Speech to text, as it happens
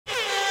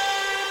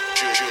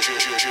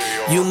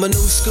You my new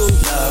school,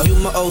 you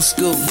my old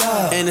school,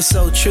 and it's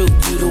so true,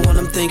 you the one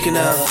I'm thinking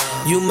of.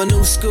 You my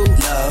new school,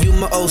 you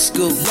my old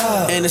school,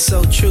 and it's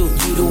so true,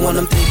 you the one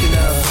I'm thinking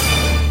of.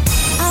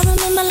 I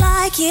remember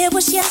like it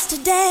was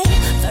yesterday.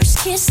 First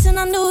kiss and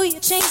I knew you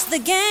changed the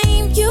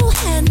game. You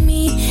had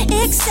me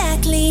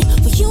exactly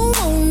where you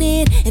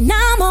wanted, and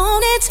I'm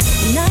on it.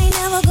 And I ain't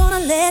never gonna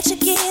let you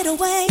get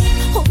away.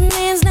 Holding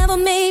hands never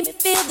made me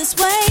feel this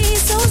way.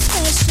 So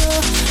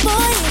special,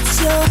 boy,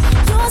 it's your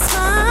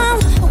smile.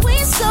 We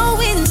so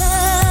in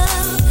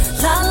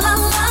love, la la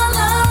la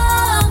la.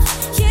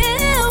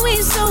 Yeah,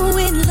 we so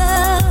in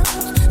love,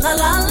 la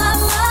la la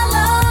la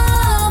la.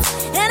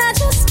 And I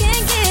just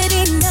can't get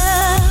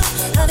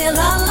enough of your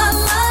la la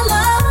la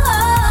la.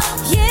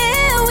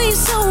 Yeah, we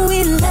so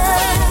in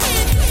love,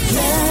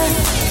 love.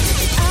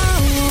 I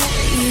want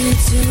you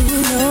to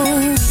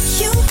know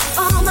you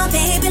are my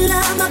baby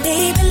love, my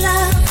baby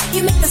love.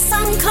 You make the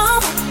sun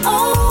come,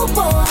 oh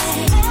boy.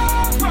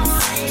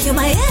 You're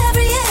my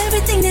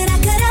everything that I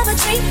could ever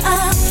dream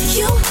of.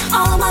 You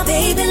are my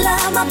baby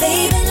love, my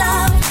baby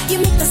love. You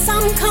make the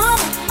sun come,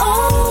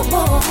 oh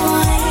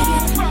boy.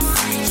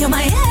 You're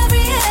my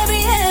everything.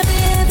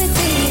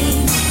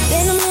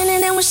 Been a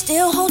minute and we're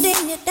still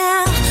holding it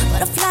down.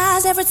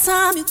 Butterflies every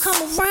time you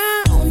come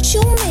around.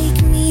 You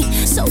make me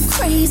so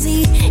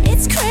crazy,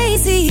 it's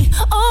crazy,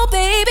 oh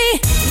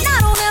baby. And I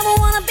don't ever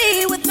wanna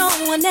be with no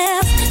one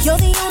else. You're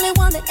the only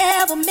one that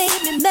ever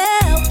made me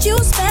melt. You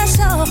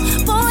special,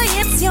 boy,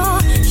 it's your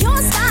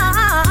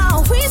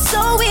style. We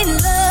so in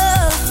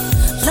love,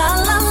 la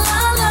la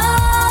la la.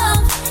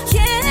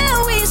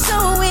 Yeah, we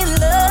so in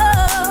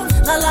love,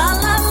 la la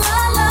la la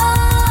la.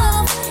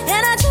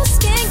 And I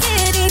just can't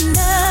get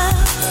enough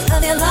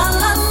of your la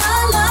la la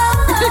la.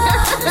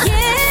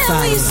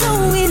 Yeah, we so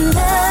in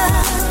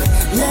love,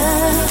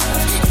 love.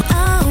 I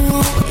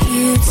want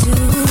you to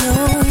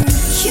know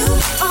you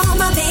are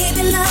my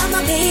baby love,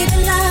 my baby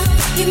love.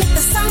 You make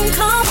the sun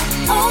come,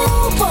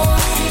 oh boy.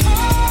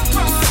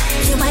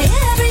 You're my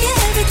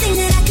everything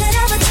that I could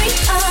ever dream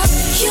of.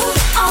 You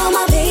are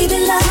my baby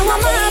love, my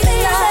baby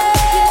love.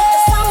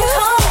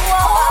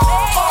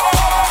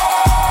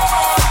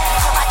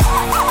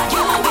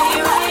 You'll be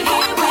right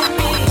here with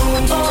me.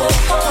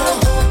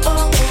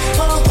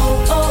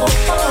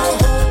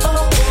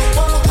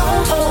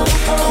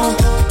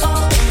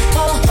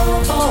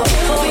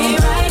 You'll be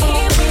right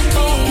here with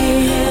me.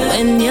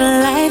 When your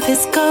life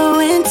is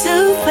going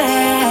too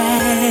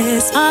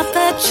fast off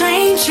the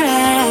train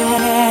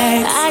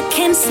track, I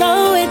can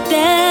slow it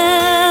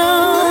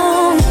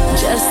down.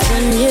 Just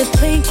when you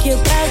think you're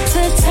about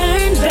to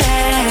turn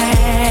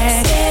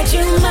back, scared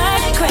you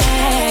might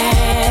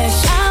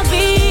crash, I'll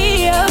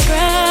be around.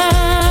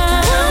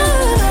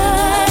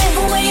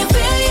 When you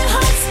feel your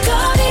heart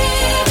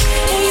started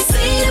and you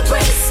see the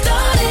break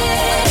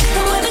started,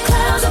 when the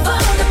clouds are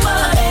above the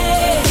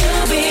party,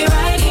 you'll be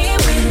right here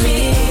with me.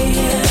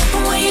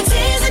 When your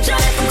tears are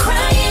dry from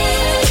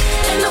crying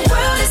and the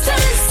world is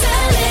turning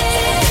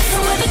silent,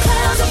 when the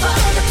clouds are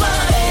above the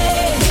party,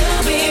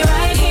 you'll be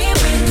right here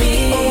with me.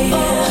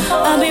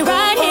 I'll be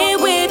right here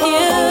with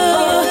you.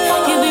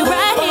 You'll be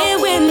right here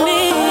with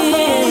me.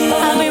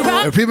 I'll be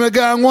right. If people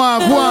going one,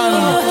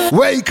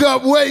 wake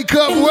up, wake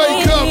up,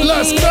 wake up,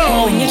 let's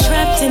go. When you're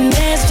trapped and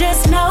there's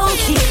just no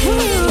key,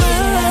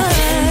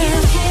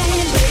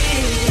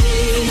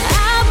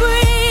 I'll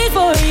breathe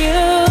for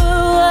you.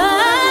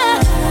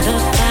 The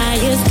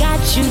fire's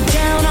got you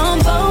down on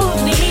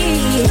both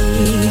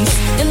knees,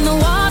 and the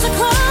walls are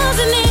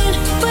closing in,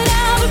 but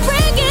I'll be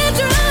breaking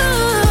through.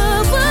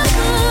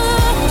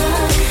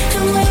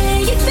 And when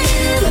you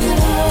feel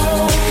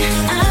alone,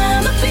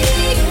 I'ma be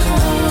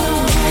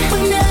home.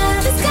 When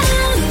nothing's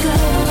gonna go,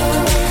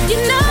 you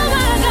know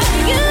I got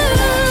you.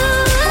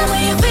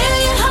 When you feel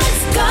your heart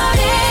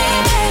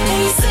guarded and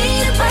you see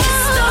the break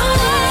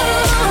started,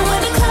 when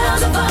the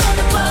clouds above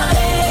the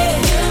party,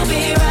 you'll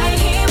be right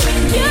here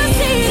with me. You'll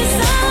see the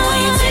sun when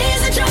your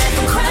tears are dry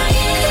from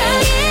crying,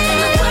 and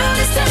the world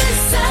is turning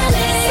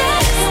silent.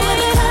 When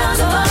the clouds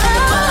above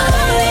the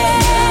party,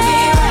 you'll be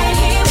right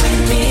here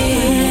with me.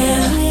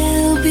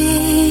 We'll be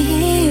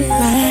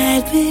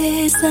right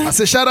beside. I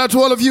say shout out to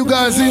all of you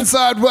guys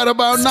inside right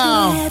about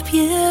now.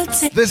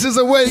 This is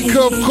a wake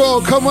up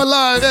call, come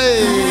alive,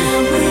 hey.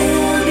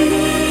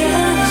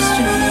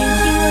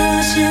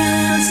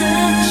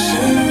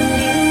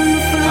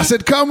 I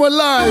said come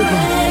alive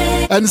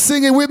and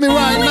sing it with me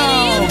right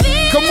now.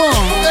 Come on,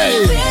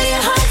 hey.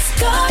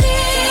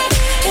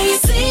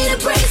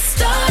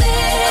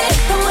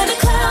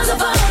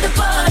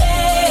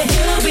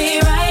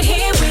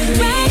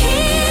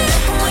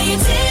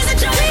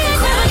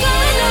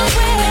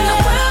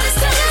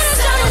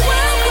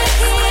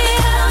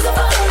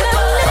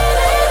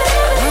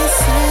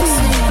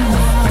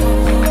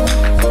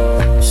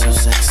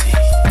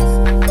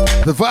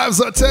 The vibes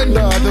are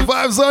tender, the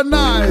vibes are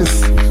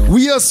nice.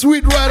 We are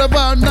sweet right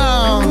about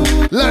now.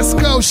 Let's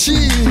go,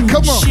 she,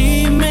 come on.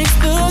 She makes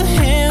the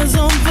hands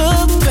on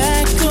the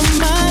back of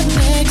my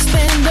neck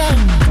stand up.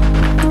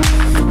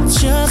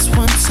 Just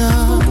one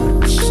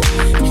touch,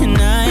 and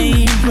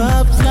I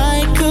erupt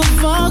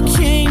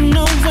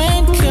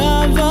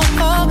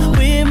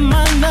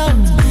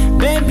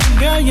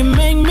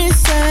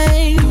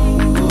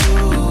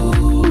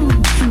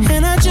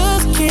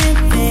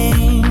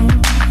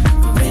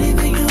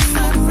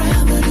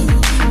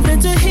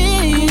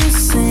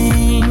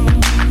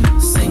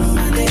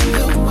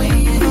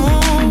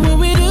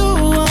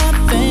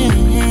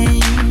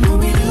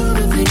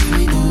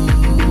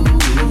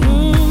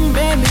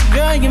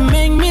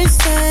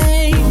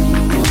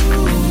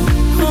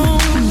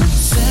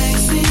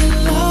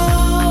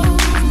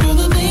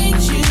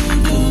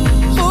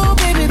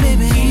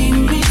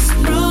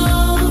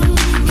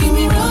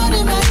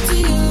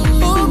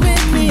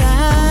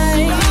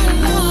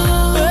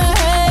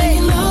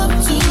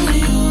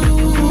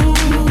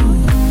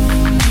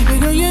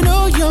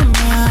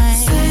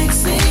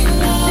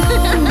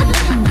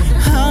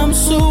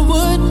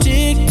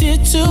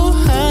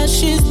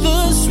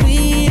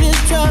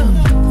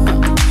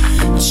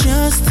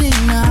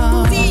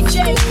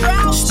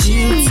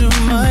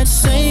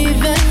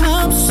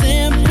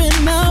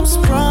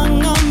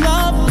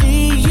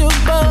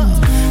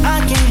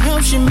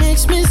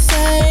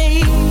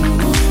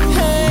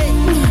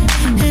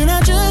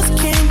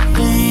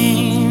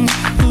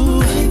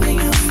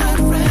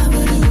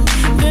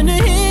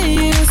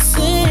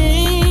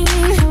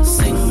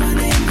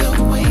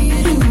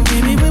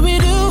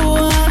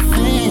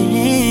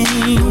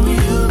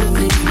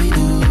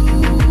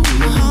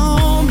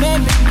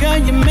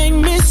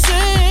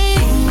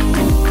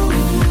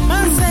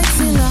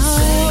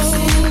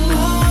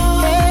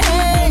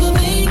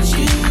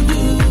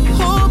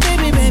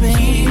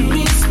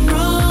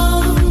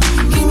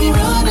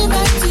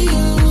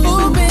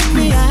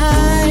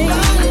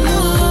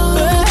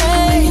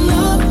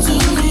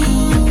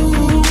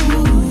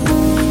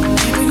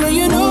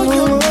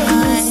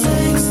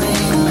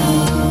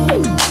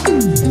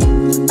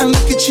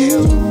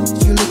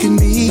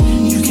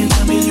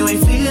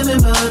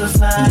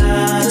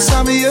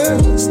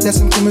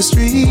the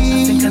street.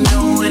 I think I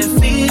know what it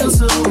feels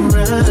so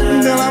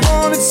right. Girl, I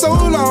wanted so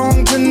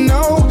long to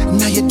know.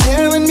 Now you're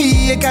telling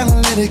me I gotta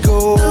let it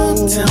go.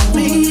 Don't tell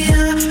me I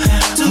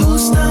have to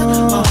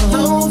start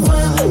all over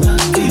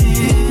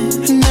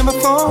again. Never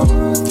thought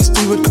this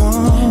day would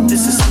come.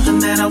 This is something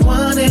that I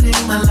wanted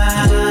in my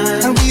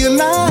life. I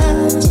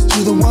realized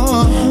you're the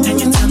one. And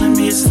you're telling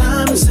me it's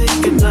time to say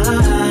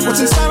goodbye. What's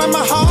inside of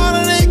my heart,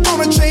 it ain't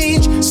gonna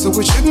change. So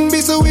it shouldn't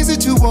be so easy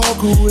to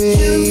walk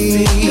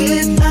away.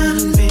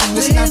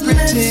 Let's not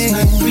pretend.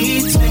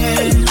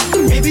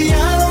 Maybe I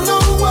don't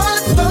know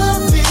what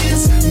love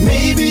is.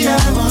 Maybe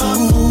I'm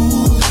a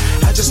fool.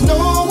 I just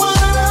know what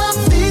I'm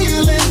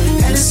feeling,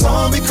 and it's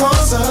all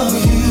because of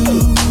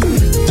you.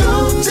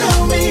 Don't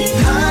tell me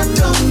I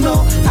don't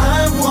know.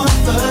 I want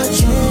the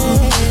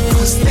truth.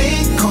 'Cause they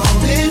call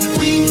it,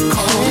 we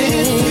call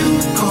it, you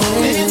call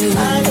it,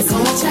 I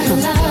call it. I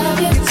love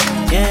you.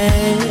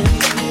 Yeah.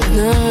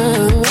 No,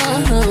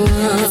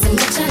 so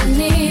much I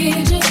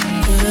need you.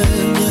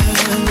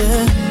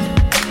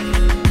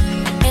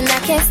 And I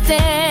can't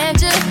stand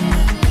you.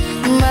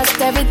 Must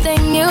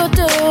everything you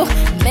do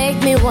make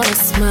me wanna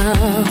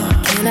smile.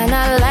 Can I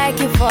not like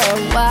you for a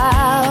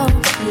while?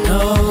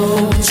 No,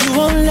 but you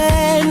won't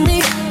let me.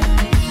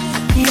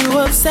 You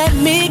upset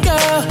me,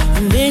 girl,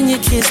 and then you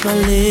kiss my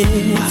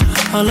lips.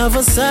 All of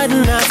a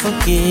sudden I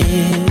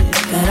forget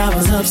that I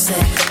was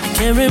upset. I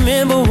can't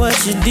remember what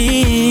you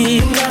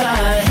did, but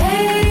I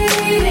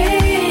hate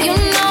it. You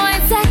know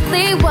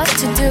exactly what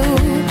to do,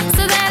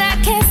 so that I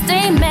can't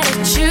stay mad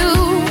at you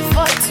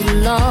for too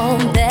long.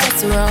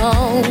 That's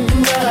wrong,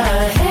 but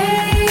I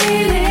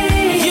hate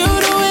it. You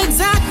know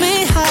exactly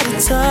how to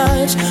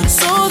touch,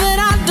 so that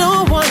I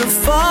don't wanna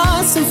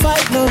fuss and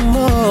fight no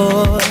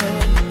more.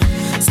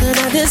 Said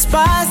I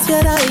despise,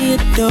 yet I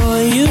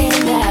adore you.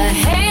 And I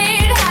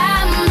hate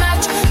how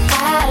much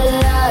I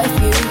love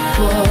you,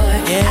 boy.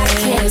 Yeah. I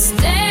can't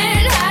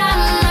stand how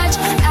much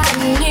I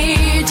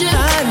need you.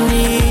 I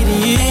need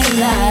you. And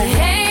I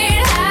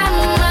hate how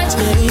much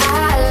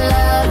I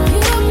love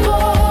you,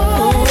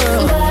 boy.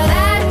 But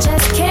I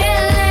just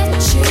can't let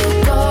you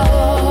go.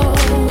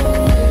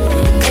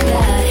 And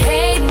I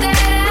hate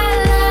that I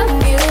love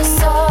you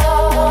so.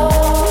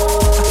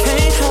 I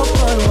can't help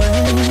but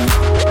wait.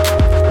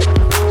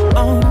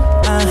 Oh,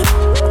 I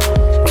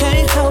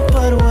can't help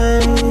but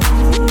wait.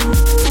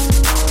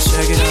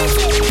 Check it out.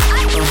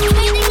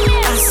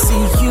 I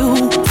see you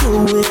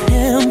with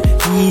him.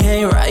 He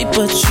ain't right,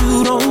 but you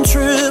don't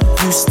trip.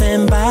 You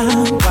stand by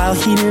while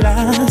he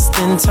lies,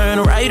 then turn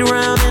right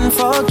around and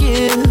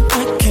forgive.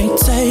 I can't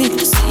take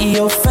to see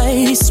your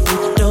face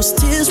with those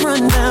tears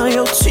run down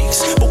your cheeks.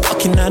 But what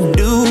can I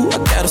do? I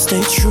gotta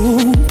stay true,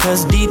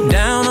 'cause deep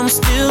down I'm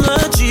still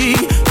a G.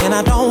 And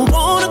I don't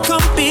wanna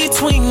come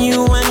between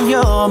you and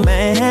your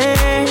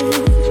man,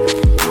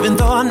 even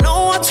though I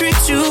know I treat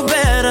you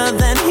better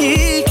than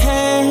he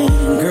can.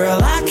 Girl,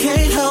 I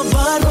can't help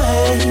but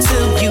wait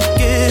till you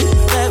get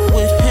that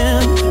with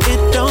him.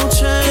 It don't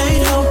change.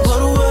 Can't help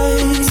but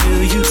wait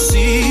till you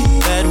see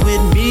that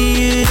with me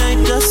it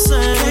ain't the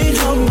same. Can't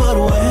help but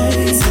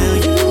wait till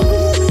you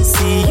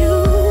see you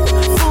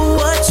for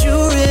what you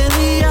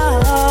really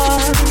are.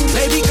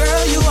 Baby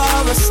girl, you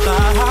are a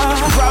star.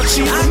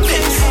 Grauchi, I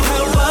can't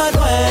help but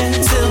wait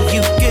till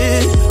you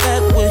get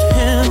that with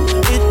him.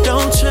 It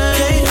don't change.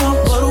 Can't help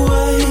but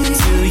wait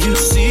till you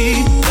see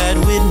that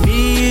with me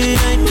it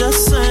ain't the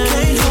same.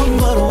 Can't help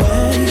but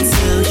wait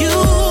till you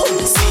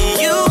see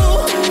you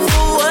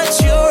for what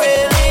you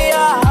really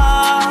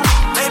are.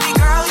 Baby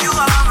girl, you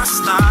are a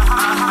star.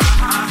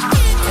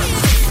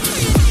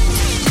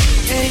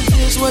 Ain't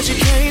this what you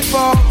came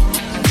for?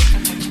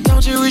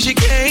 Don't you wish you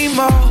came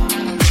more?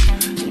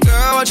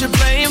 Girl, what you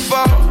playing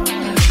for?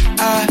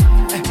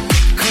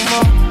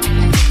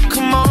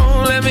 Come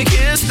on, let me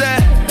kiss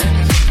that.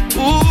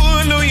 Ooh,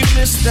 I know you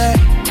missed that.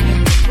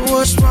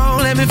 What's wrong?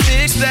 Let me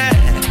fix that.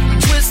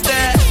 Twist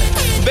that.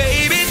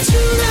 Baby,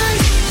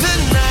 tonight, the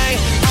night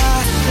I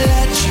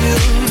let you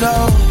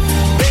know.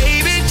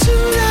 Baby,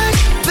 tonight,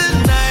 the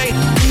night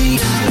we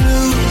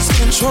lose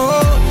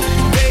control.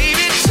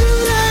 Baby,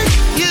 tonight,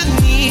 you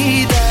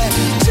need that.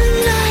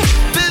 Tonight,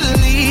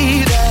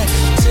 believe that.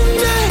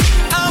 Tonight,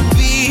 I'll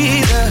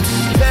be the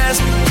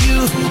best you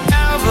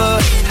ever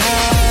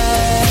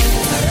had.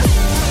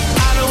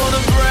 I don't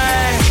wanna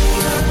brag,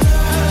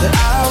 but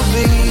I'll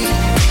be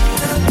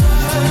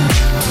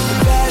the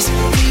best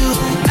you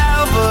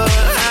ever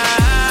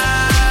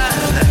had.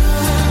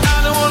 I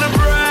don't wanna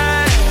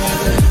brag,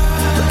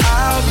 but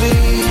I'll be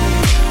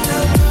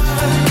the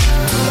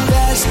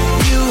best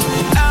you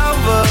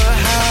ever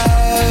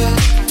had.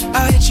 I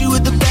hit you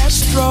with the best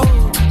stroke,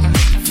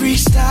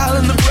 freestyle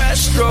in the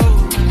breaststroke,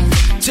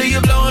 till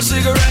you're blowing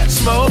cigarette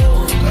smoke,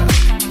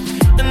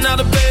 and now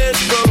the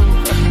bed's broke.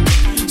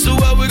 So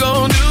what we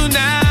gonna do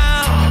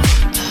now?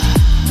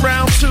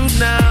 Round two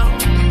now.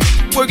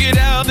 Work it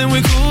out, then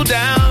we cool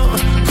down,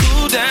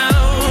 cool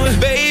down.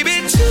 Baby,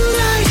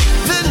 tonight,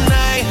 the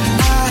night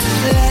I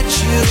let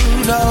you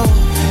know.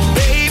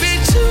 Baby,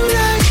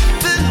 tonight,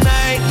 the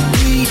night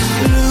we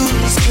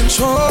lose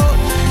control.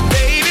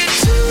 Baby,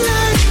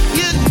 tonight,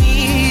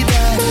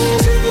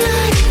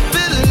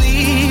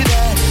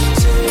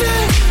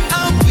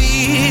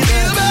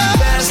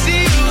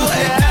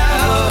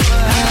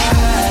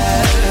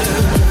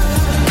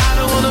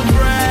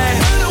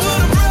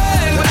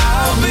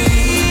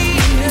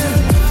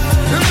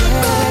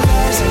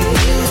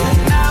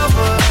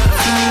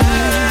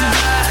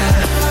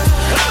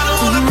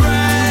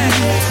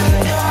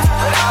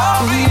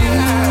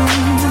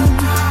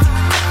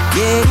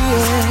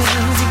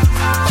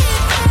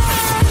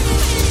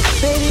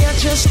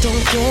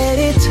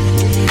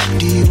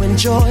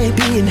 enjoy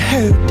being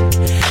hurt.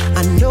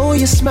 I know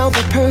you smell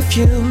the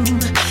perfume,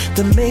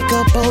 the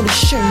makeup on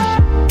his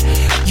shirt.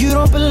 You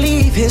don't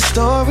believe his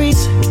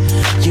stories,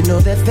 you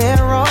know that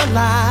there are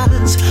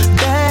lies.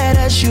 Bad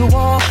as you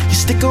are, you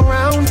stick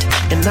around,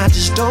 and I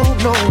just don't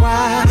know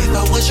why. If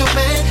I was your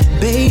man,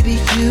 baby,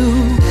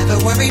 you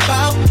never worry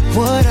about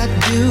what I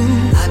do.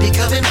 I be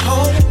coming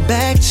home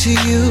back to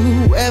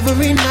you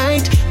every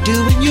night,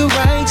 doing you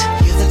right.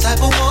 You're the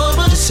type of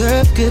woman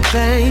deserve good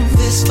fame.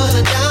 Fist full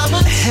of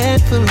diamonds, a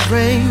head full of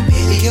rain.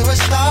 Baby, you're a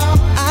star.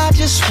 I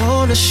just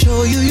wanna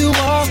show you you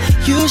are.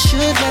 You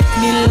should let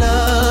me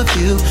love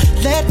you.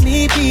 Let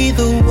me be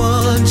the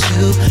one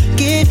to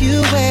give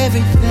you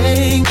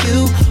everything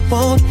you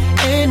want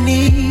and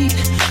need.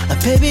 A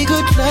baby,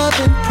 good love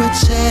and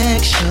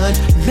protection.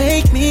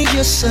 Make me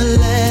your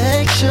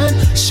selection.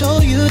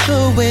 Show you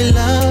the way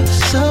love's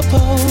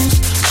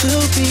supposed to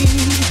be.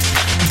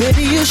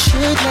 Baby, you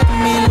should let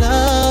me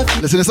love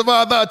you. Listen, it's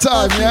about that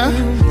time, yeah?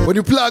 When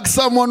you plug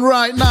someone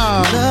right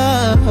now.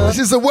 This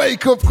is a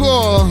wake-up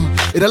call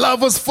in the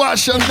Lovers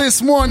Fashion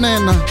this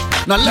morning.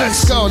 Now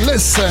let's go,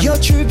 listen. Your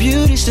true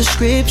beauty's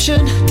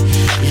description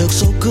looks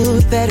so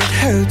good that it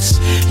hurts.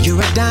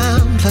 You're a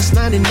dime plus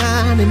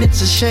 99 and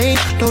it's a shame.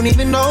 Don't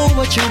even know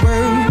what you're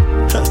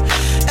worth.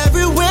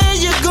 Everywhere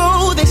you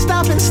go, they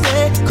stop and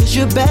stare, cause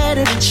you're bad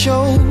and it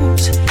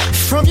shows.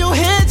 From your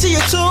head to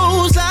your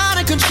toes,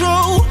 out of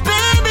control.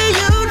 Baby,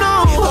 you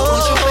know. If I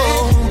was your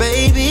man,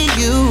 baby,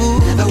 you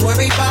never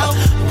worry about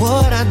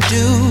what I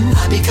do.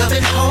 I be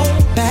coming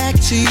home back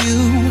to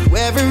you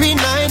every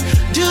night,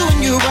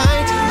 doing you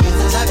right. You're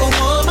the type of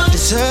woman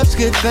deserves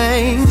good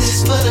things.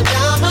 Fist full of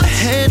diamonds, a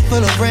head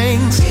full of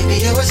rings. Baby,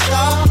 you're a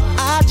star.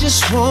 I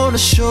just wanna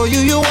show you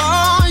you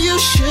are. You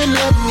should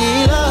let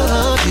me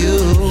love you.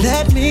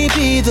 Let me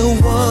be the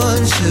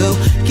one to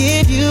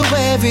give you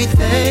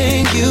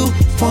everything you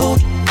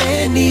want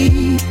and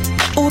need.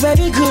 Oh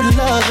baby, good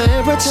love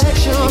and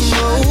protection.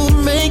 Oh,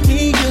 make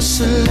me your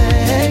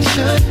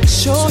selection.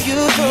 Show you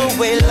the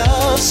way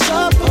love's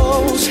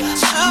supposed to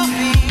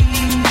be.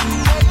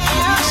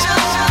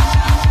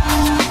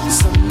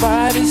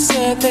 Somebody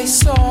said they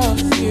saw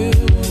you.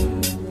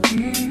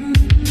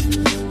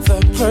 The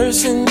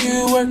person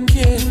you were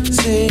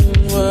kissing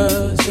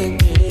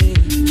wasn't me,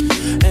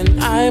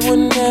 and I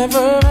would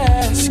never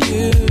ask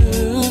you.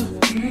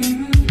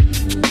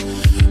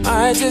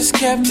 I just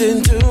kept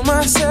it to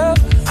myself.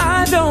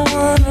 I don't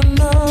wanna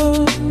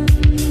know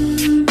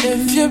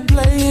if you're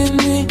playing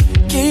me.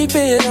 Keep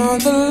it on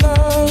the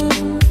low,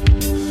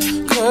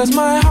 cause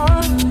my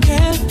heart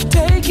can't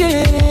take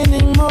it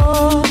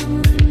anymore.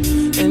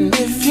 And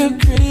if you're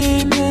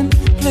creeping,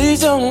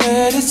 please don't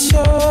let it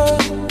show.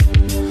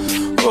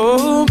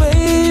 Oh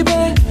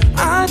baby,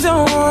 I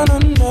don't wanna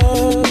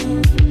know.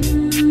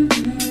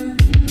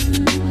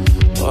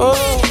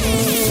 Oh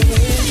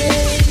baby,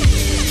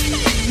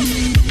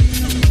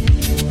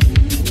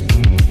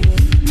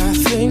 I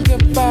think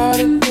about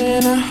it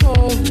when I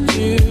hold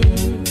you.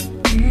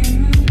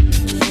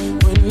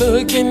 When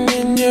looking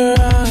in your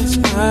eyes,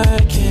 I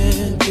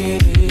can't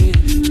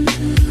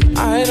believe.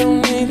 I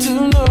don't need to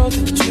know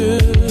the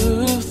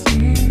truth.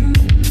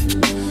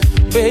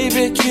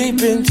 Baby,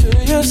 keep it to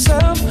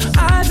yourself.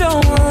 I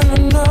don't wanna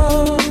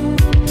know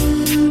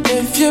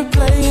if you're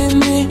playing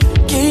me.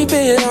 Keep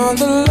it on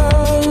the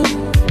low,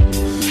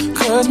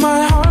 cause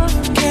my heart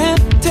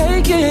can't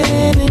take it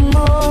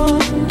anymore.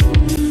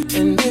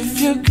 And if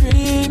you're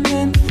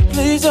creeping,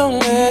 please don't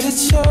let it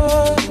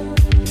show.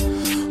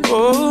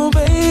 Oh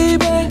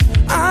baby,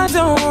 I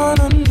don't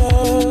wanna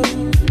know.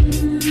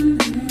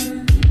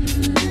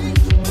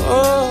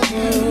 Oh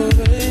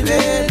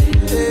baby,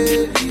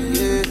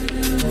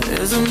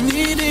 there's a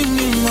meeting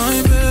in my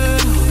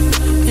bed,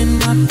 in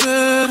my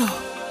bed.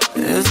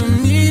 There's a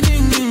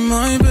meeting in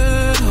my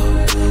bed,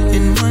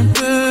 in my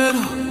bed.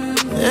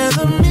 There's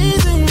a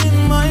meeting in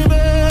my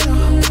bed,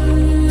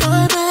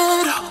 my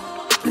bed.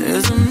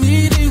 There's a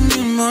meeting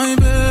in my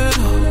bed,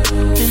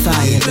 in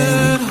my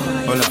bed.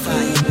 Hold up.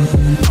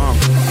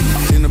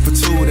 Dinner for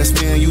two, that's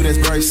me and you, that's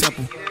very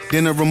simple.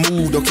 Dinner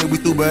removed, okay, we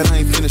through, but I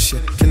ain't finished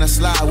yet. Can I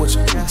slide with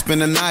you?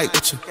 Spend the night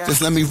with you. Just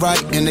let me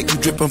write and let you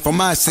dripping from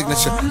my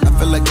signature. I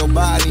feel like your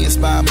body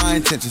inspired my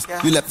intentions.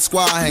 You left the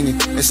squad hanging,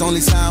 it's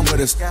only time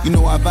with us. You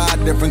know I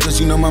vibe different, cause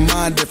you know my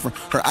mind different.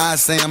 Her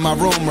eyes saying my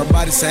room, her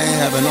body saying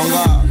heaven on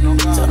God.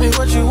 Tell me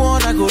what you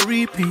want, I go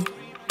repeat.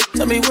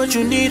 Tell me what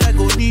you need, I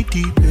go deep,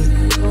 deep.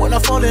 When I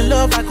fall in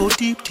love, I go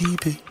deep,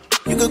 deep.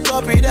 You could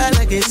copy that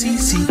like a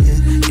CC.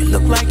 You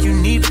look like you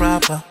need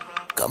proper.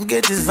 Come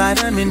get this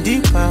vitamin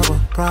D power,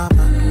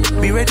 proper.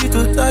 Be ready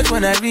to touch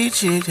when I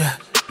reach it, yeah.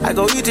 I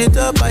go eat it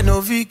up, I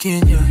know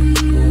vegan, yeah.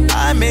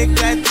 I make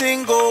that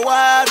thing go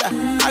wild.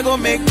 I go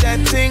make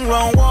that thing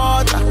run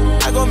water.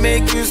 I go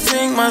make you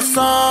sing my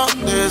song.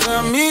 There's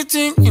a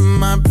meeting in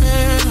my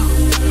bed,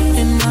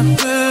 in my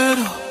bed.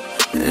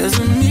 There's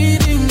a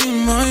meeting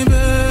in my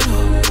bed,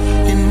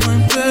 in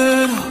my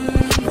bed.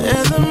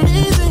 There's a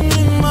meeting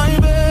in my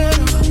bed.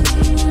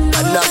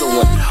 Another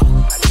one.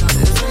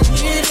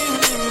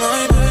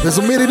 There's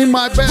a meeting in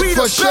doing my best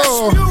for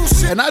sure.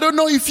 And I don't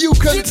know if you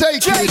can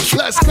take it.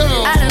 Let's go.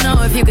 I don't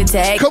know if you could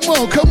take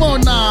it. Come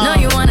on now.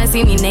 No, you wanna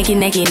see me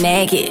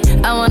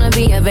naked. I wanna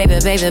be a baby.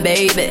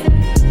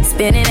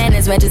 Spinning in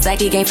his red just like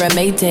he came from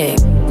Maytag.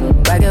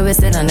 Rocket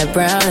with it on the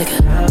brown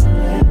liquor.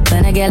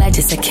 When I get like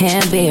this, I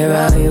can't be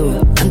around you.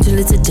 I'm too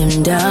little to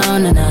dim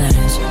down the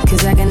notch.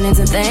 Cause I can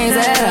into things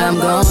that I'm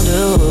gon'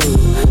 do.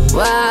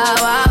 Wow,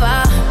 wow,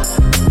 wow.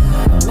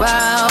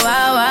 Wow,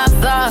 wow, wow,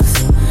 thoughts.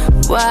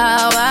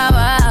 Wow, wow,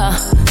 wow.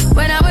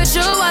 When I'm with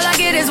you, all I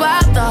get is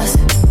wild thoughts.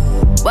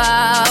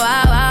 Wow,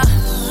 wow, wow.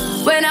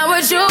 When I'm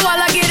with you, all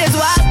I get is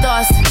wild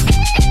thoughts.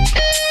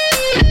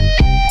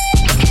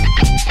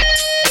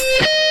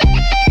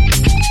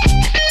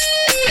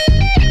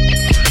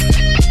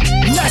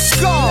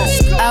 Let's go.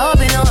 I hope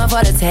you know I'm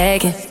for the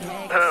taking.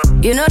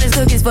 You know this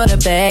cookie's for the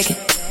bag.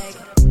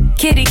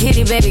 Kitty,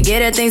 baby,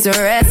 get her things to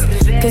rest.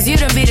 Cause you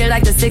done beat it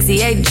like the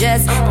 68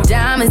 Jets.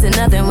 Diamonds are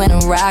nothing when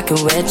I'm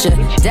rockin' with ya.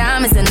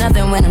 Diamonds are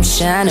nothing when I'm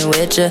shining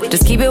with ya.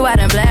 Just keep it white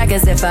and black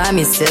as if I'm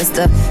your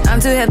sister.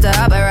 I'm too hip to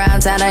hop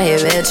around, time to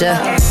hit with ya.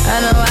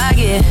 I know I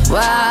get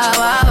wow,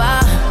 wow,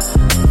 wow.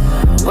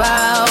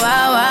 Wow,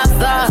 wow, wow,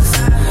 thoughts.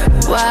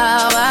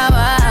 Wow, wow,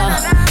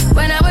 wow.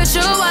 When I'm with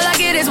you, all I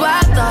get is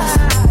wild thoughts.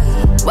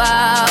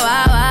 Wow,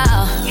 wow,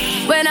 wow.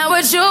 When I'm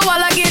with you, all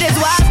I get is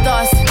wild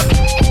thoughts.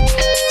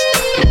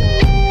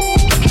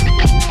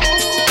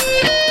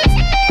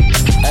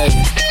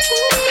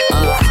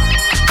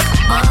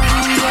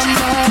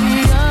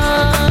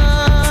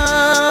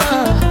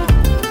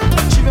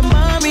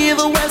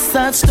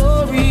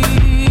 Story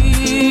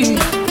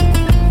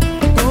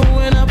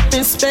growing up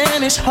in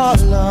Spanish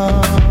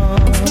Harlem.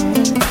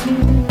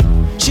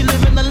 She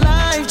living the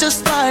life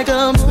just like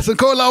a movie. Listen,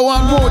 call out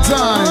one more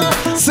time.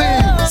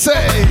 Sing,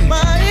 say,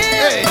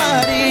 hey.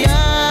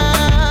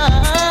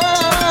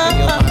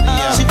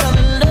 She fell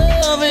in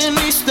love in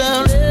East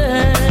LA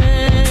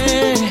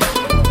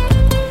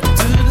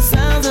to the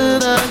sounds of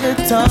the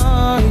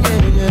guitar,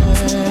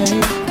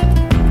 yeah.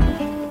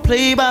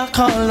 Played by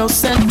Carlos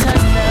Santana.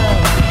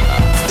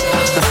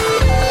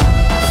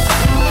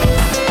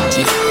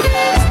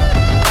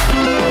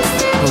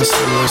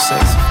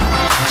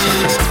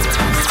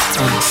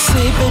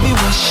 Say, baby,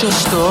 what's your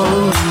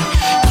story?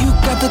 You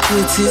got the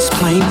goods, it's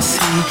plain to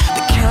see.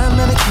 The kind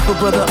that'll keep a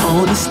brother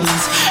on his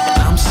knees.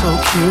 And I'm so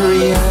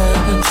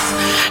curious.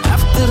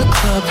 After the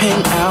club,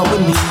 hang out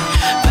with me.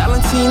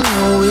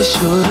 Valentino is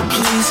sure to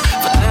please.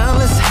 For now,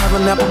 let's have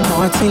an apple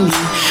martini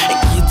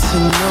and get to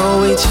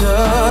know each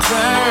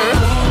other.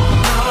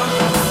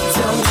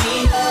 Tell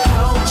me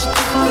how much you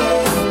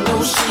think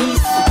those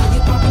sheets. When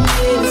you're popping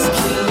in, it's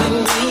killing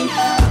me.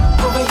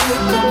 Over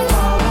here, come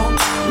follow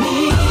me.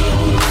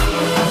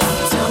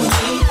 Tell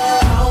me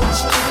how much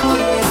you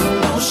think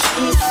those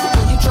sheets.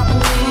 When you're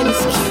dropping in,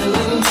 it's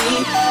killing me.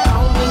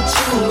 I'll meet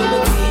you in the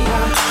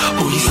VI.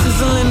 Oh, you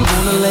sizzling,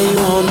 wanna lay you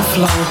on the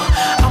floor.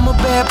 I'm a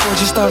bad boy,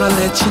 just thought I'd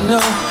let you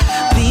know.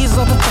 These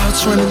are the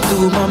thoughts running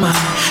through my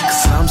mind.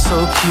 Cause I'm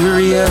so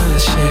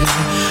curious, yeah.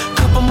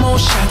 Couple more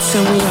shots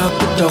and we out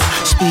the door.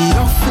 Speed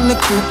off in the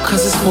coupe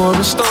cause it's more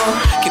in store.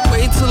 Can't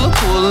wait till I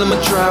pull in my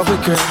driveway,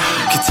 girl.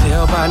 Can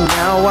tell by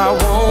now I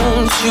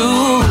want you,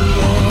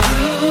 yeah.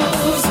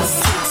 You's a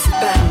sexy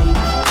thing.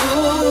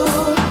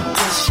 Ooh,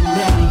 what's your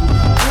name?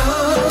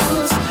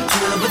 Cause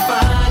you're the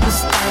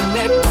finest thing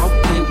that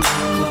walked in my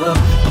club.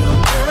 Your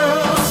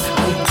girls,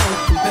 they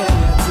don't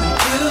compare to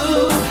you.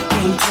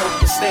 Can't help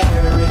but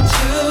stare at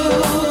you.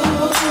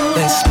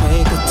 Let's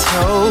make a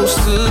toast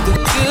to the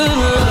good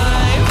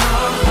life.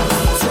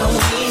 Tell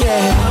me,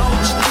 yeah,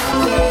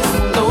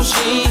 those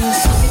jeans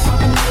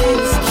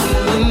is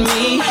killing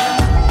me.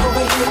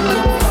 Over here,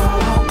 come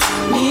follow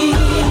me.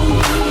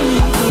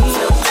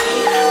 Tell me,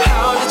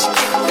 how did you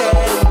get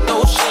that?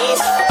 Those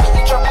jeans, when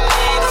you dropping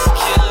it, it's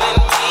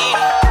killing me.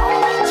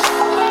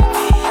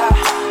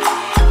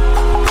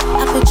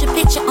 I put your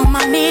picture on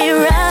my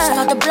mirror.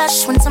 Start to blush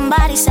when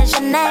somebody says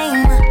your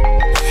name.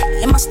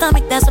 In my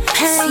stomach there's a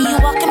pain. See you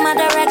walk in my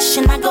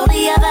direction, I go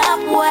the other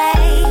way.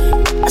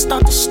 I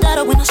start to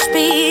stutter when I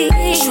speak.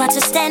 Try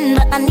to stand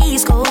but my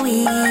knees go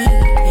weak.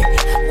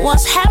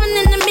 What's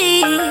happening to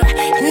me?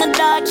 In the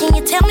dark, can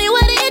you tell me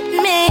what it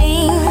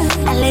means?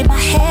 I lay my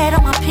head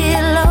on my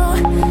pillow,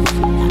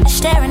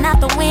 staring out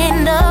the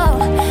window.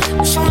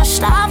 Wish on a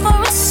star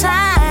for a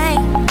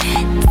sign.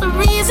 It's the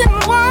reason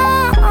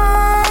why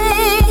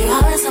you're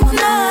always on my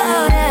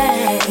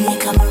mind. When you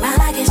come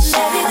around I get shy.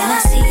 When I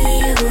see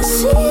you,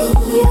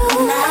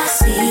 when I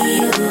see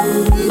you,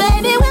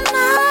 baby, when I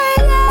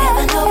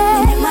never know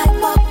when you might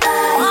walk by,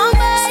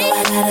 so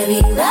I gotta be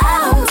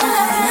right on time.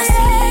 When I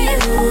see you,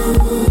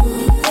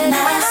 when I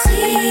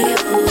see you,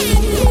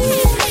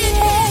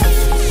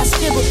 I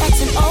scribble X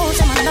and O's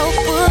in my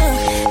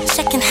notebook,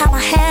 checking how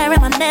my hair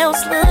and my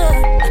nails look.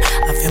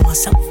 I feel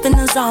myself in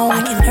the zone. I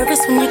get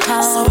nervous when you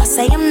call, so I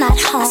say I'm not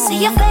home. I see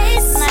your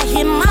face and I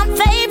hear my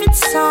favorite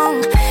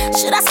song.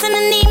 Should I send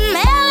an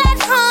email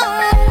at home?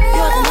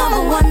 You're the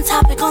number one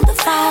topic on the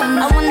phone.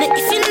 I wonder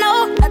if you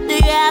know, or do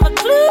you have a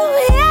clue?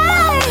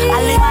 Yeah. I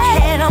lay my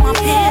head on my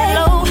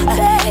pillow.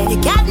 You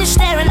got me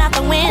staring at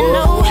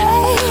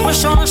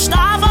push on a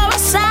star for a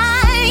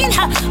sign.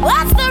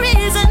 What's the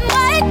reason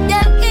why?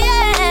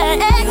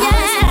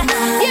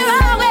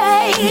 You're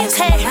always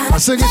here.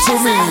 Sing it to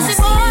me.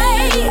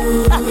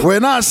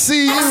 When I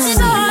see you,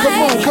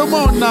 come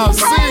on now,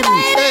 sing.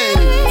 Hey.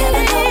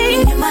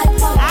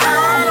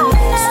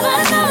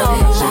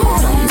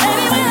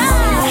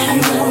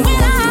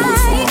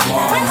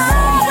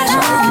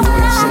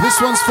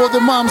 This one's for the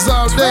moms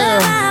out there.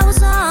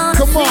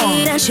 Come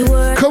on,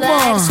 come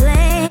on.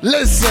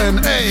 Listen,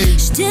 hey.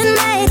 She didn't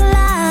make a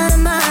lot of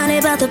money,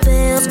 but the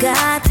bills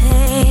got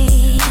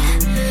paid.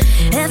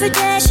 Every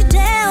day she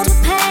dealt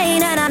with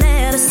pain, and I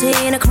never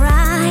seen her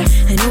cry.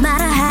 And no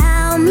matter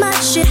how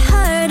much it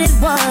hurt, it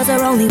was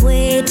her only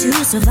way to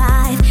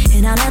survive.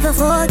 And I'll never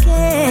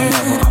forget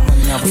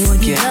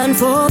what you done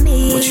for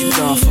me. What you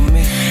done for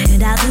me.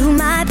 And I'll do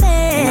my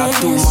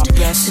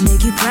best to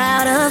make you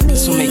proud of me.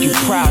 To make you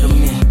proud of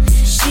me.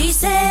 She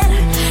said,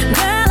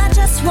 girl, I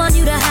just want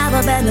you to have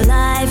a better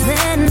life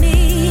than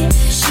me.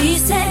 She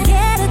said,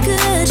 get a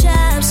good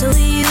job so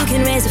you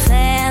can raise a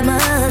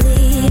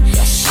family.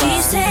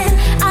 She said,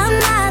 I'm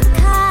not the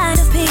kind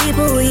of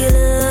people you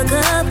look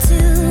up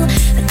to,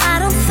 but I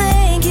don't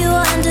think you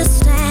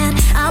understand.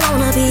 I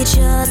wanna be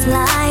just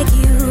like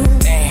you.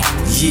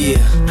 Yeah,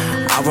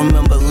 I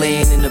remember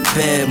laying in the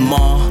bed,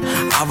 Ma.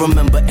 I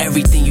remember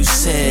everything you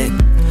said.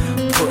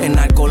 Putting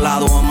that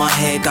colado on my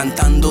head,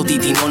 cantando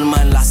Titi Norma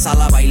en la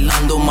sala,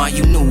 bailando, ma,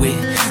 you knew it.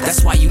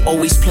 That's why you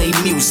always play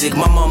music.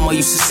 My mama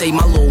used to say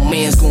my little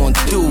man's gonna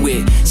do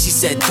it. She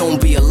said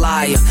don't be a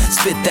liar,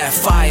 spit that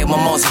fire. My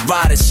mom's a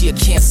rider, she a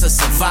cancer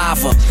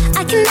survivor.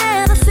 I can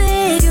never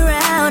figure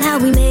out how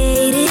we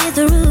made it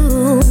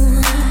through,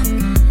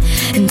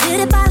 and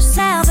did it by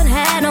herself and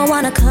had no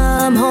one to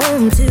come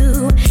home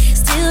to.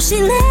 Still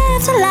she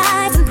lived her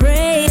life and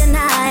prayed at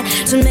night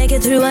to make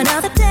it through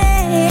another day.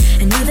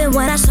 And even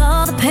when I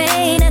saw the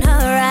pain in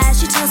her eyes,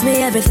 she tells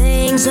me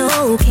everything's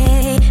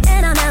okay.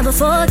 And I'll never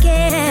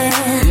forget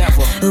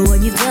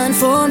what you've done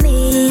for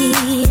me.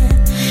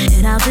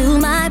 And I'll do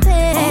my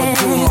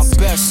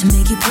best to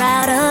make you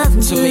proud of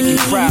me. To make you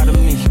proud of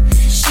me.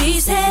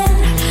 She said,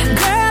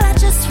 girl, I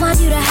just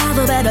want you to have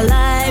a better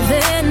life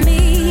than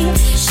me.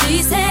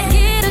 She said,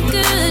 get a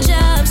good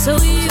job so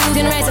you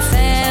can raise a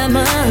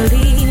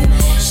family.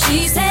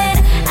 She said,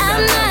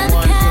 I'm not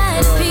the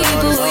kind of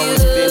people you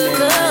look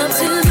up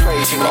to.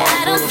 I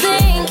don't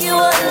think you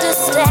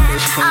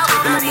understand. I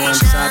wanna be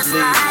just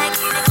like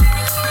you.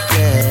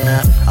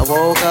 Yeah, I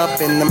woke up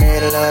in the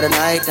middle of the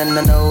night and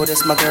I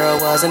noticed my girl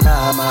wasn't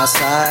by my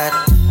side.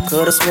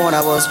 Could've sworn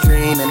I was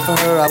dreaming, for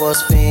her I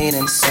was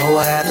fiending, so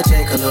I had to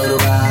take a little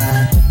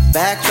ride.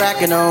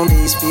 Backtracking on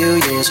these few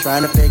years,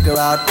 trying to figure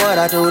out what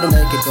I do to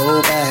make it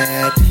go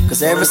bad.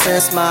 Cause ever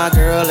since my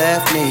girl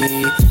left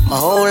me, my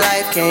whole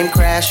life came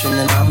crashing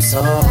and I'm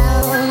so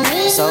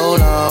lonely,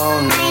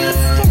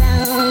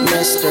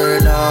 Mr.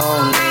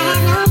 Lonely.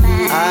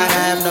 I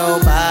have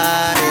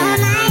nobody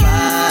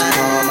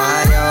on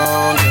my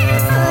own,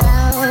 girl.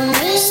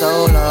 So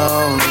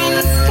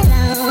lonely,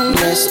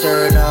 Mr.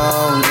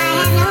 Lonely.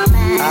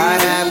 I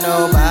have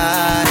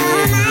nobody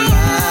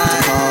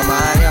on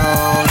my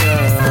own,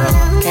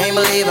 girl. Can't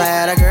believe I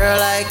had a girl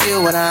like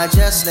you and I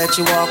just let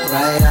you walk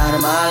right out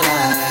of my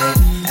life.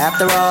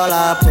 After all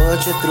I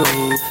put you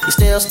through, you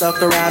still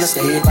stuck around and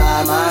stayed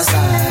by my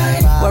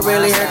side. What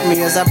really hurt me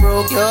is I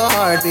broke your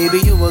heart, baby,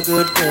 you a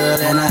good girl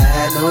and I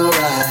had no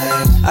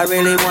right. I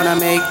really wanna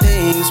make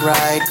things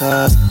right,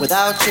 cause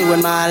without you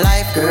in my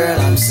life, girl,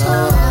 I'm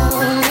so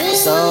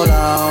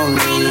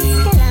lonely,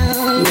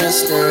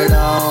 Mr.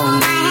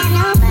 Lonely.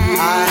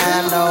 I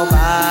have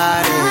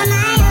nobody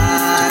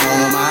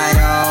on my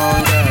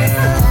own,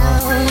 girl.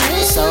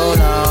 So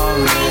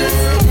lonely,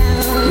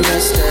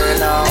 Mr.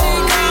 Lonely.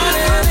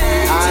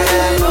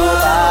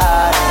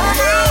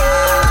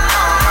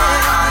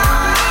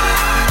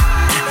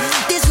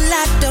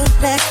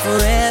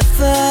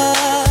 Forever.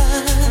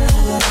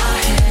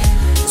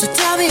 So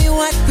tell me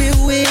what we're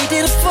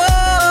waiting for.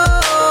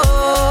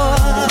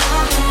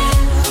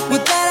 We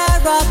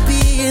better all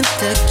be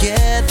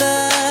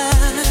together.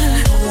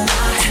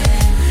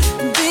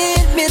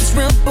 Being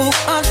miserable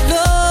alone.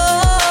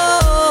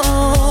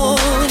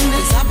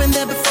 Cause I've been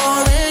there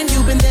before and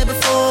you've been there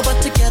before,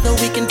 but together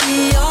we can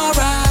be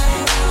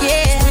alright.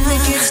 Yeah. So when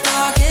it gets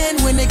dark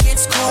and when it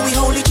gets cold, we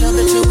hold each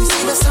other till we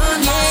see the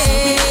sun. Yeah.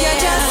 Yeah,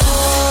 just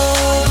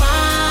hold my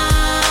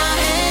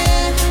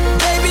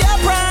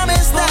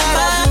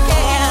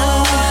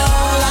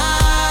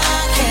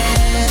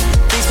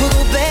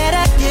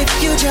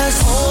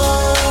just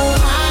hold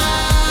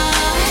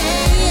my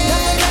hand.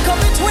 Nothing can come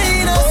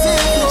between us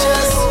if you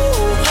just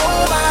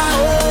hold my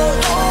hand.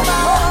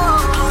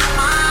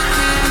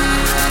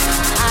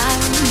 I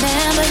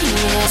remember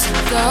years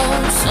ago,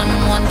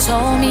 someone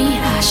told me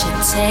I should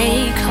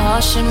take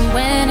caution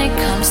when it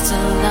comes to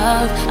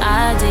love.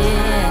 I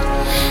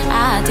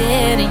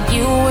did, and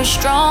you were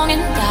strong and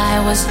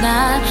I was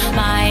not.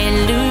 My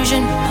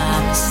illusion, my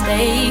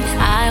mistake.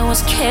 I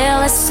was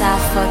careless, I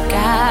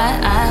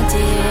forgot I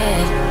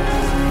did.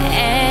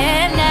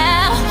 And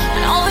now,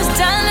 when all is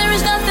done, there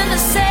is nothing to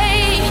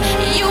say.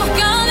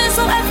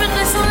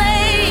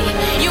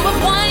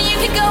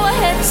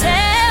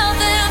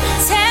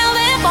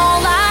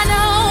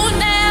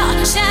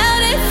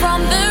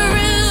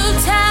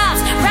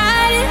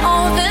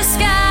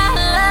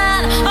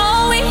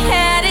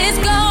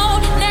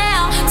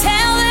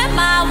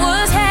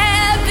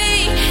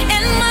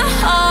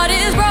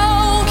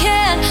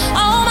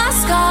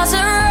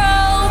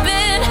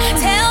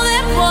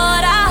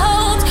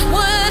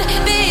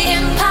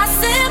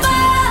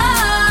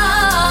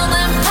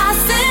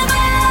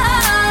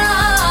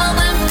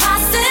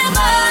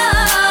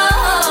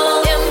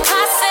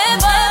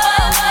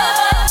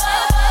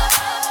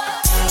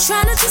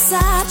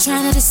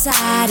 trying to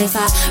decide if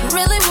I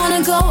really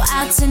wanna go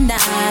out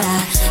tonight.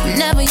 I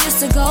never used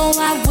to go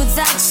out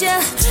without you.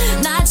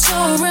 Not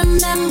sure,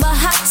 remember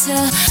how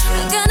to.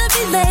 Gonna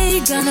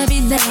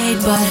be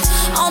late, but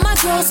all my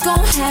girls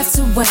gon' have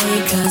to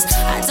wait. Cause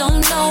I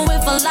don't know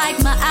if I like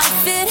my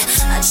outfit.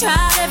 I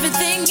tried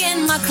everything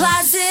in my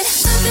closet.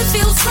 Nothing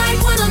feels right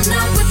when I'm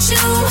not with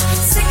you.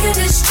 Sick of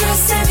this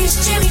dress and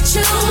these Jimmy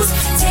Choos.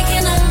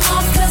 Taking them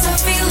off cause I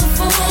feel a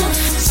fool.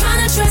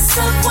 Trying to dress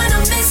up when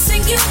I'm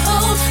missing you.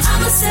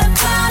 I'ma step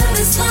out of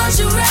this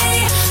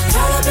lingerie.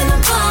 Curl up in the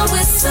bar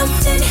with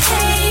something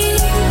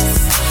haze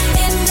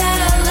in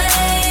LA.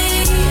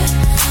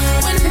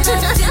 When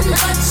nothing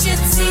but your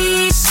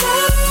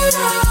t-shirt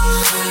on.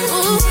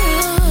 Ooh,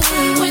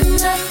 when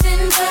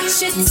nothing but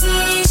your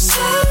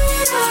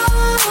t-shirt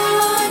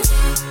on.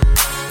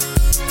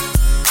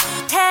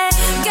 Hey,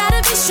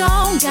 gotta be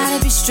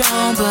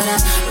strong, but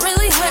I'm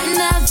really hurting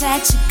now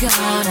that you're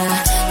gone.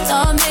 I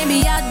thought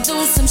maybe I'd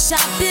do some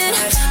shopping,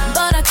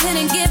 but I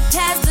couldn't get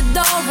past the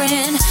door,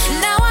 and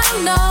now I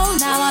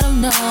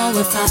don't know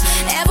if I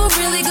ever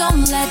really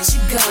gonna let you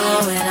go,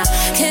 and I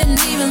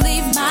couldn't even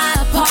leave my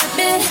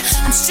apartment.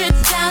 I'm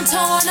stripped down,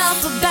 torn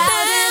up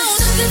about it.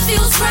 Nothing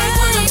feels right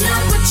when I'm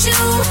not with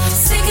you.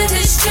 Sick of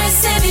this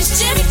dress and these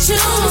Jimmy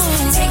Choos.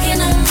 Taking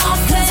them off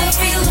cause I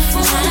feel a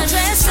fool. Trying to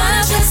dress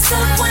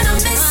up when I'm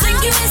missing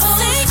you.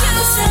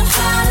 I'ma step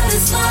out of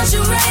this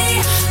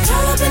lingerie.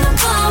 Curl up in a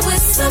bar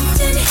with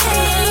something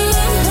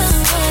haze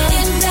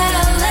in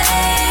LA.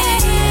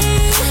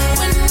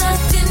 When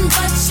nothing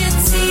but your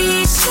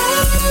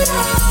t-shirt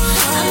on.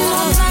 I'm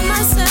all by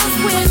myself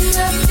with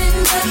nothing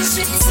but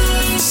your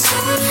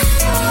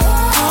t-shirt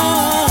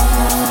on.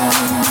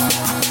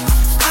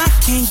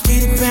 Can't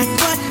get it back,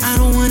 but I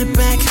don't want it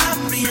back. I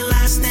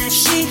realized that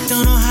she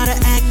don't know how to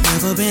act.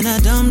 Never been a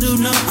dumb dude,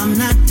 no, I'm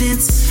not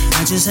dense.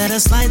 I just had a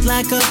slight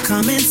lack of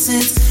common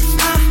sense.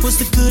 I was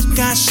the good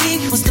guy, she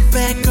was the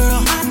bad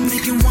girl. I'm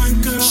thinking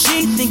one girl,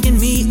 she thinking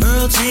me,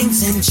 Earl,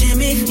 James, and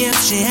Jimmy. Yep,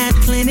 she had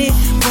plenty,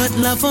 but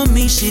love for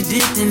me she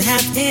didn't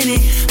have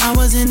any. I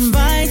was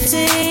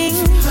inviting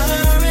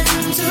her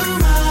into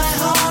my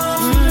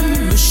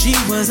home, but she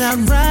was out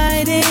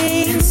riding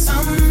in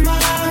some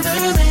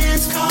other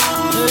man's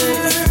car.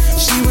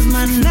 She was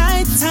my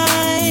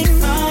nighttime.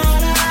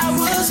 Thought I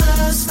was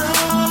a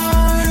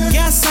star.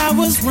 Guess I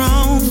was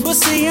wrong, but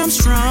see I'm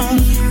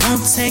strong.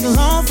 Won't take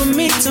long for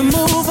me to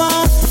move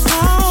on.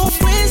 Oh,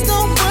 please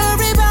don't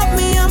worry about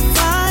me, I'm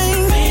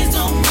fine. Please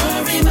don't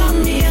worry about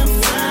me, I'm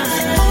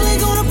fine. Only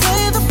gonna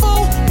play the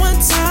fool one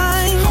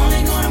time.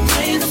 Only gonna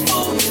play the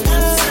fool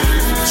one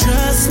time.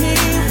 Trust me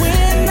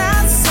when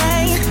I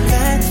say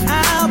that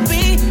I'll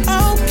be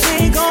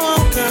okay. Go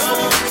on,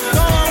 girl.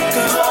 Go on,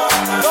 girl.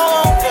 Go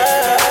on,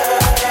 girl.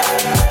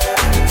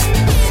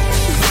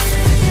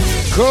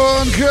 Go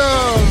on,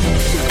 girl.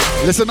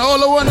 Listen,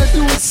 all I wanna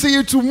do is see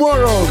you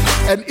tomorrow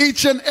and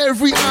each and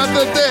every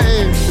other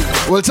day.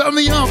 Well, turn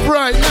me up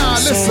right now.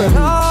 Listen.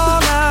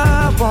 All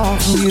I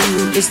want from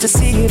you is to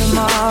see you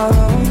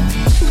tomorrow.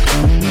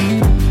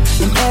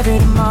 And every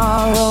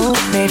tomorrow,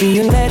 maybe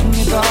you let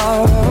me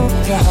borrow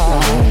your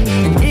heart.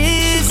 And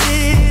is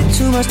it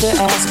too much to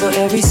ask for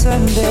every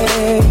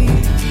Sunday?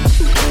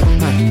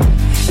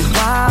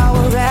 While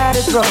we're at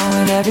it,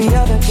 throwing every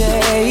other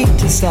day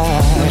to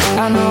start.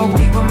 I know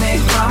people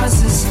make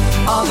promises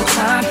all the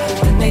time,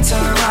 then they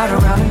turn right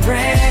around and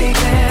break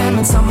them.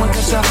 And someone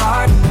cuts your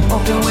heart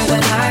open with a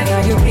knife,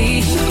 now you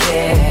read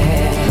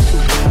it.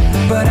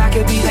 But I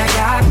could be that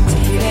guy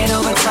till it ain't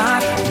over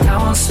time, and I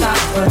won't stop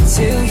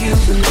until you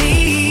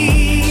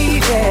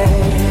believe it.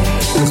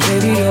 'Cause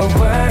baby, you're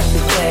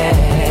worth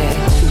it.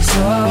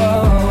 So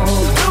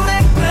don't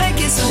act like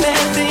it's a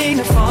bad thing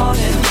to fall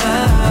in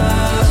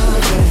love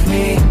with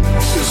me.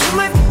 'Cause you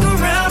might look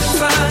around and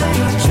find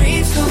your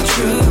dreams come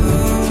true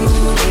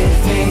with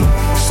me.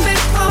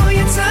 Spend all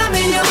your time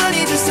and your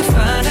money just to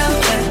find out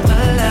that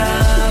my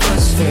love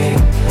was free.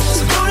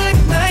 So don't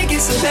act like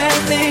it's a bad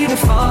thing to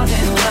fall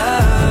in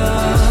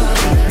love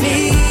with me.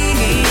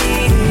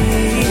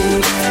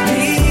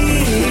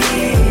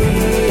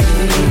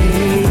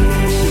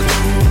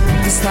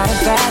 It's not a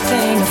bad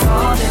thing to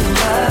fall in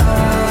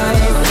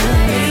love with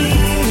me.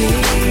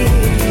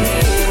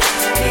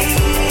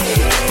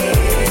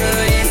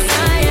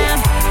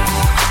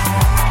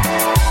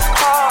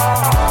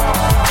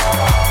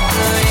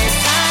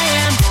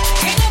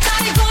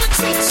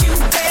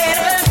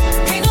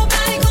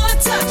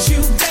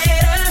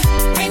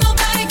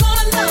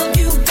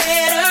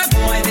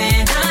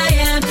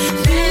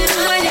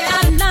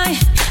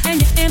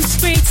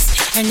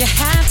 And you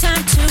have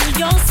time to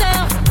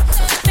yourself.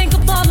 Think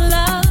of all the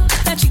love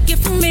that you get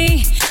from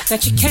me,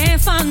 that you can't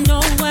find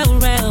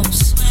nowhere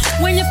else.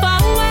 When you're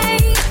far away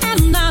and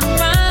I'm not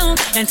around,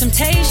 and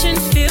temptation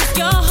fills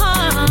your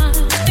heart.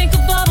 Think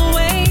of all the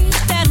ways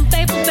that I'm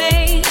faithful,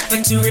 babe.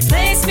 But to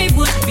replace me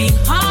would be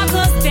hard,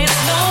 'cause there's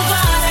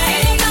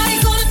nobody. Ain't nobody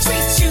gonna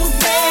treat you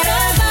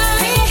better.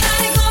 Ain't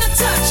nobody gonna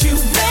touch you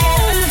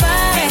better.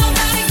 Ain't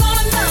nobody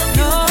gonna love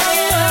you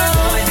better.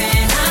 Boy,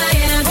 than I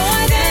am.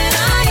 Boy, than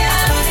I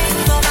am.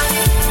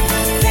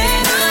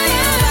 Than I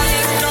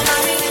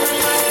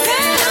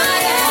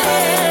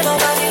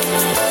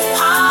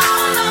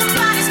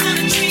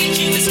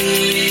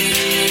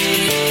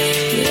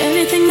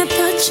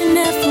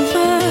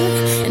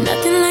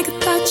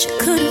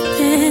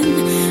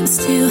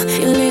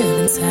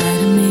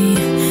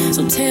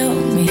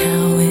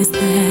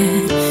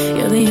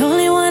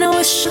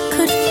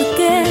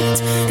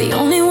the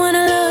only one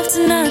I love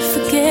to not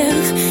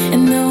forgive.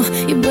 And though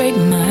you break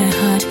my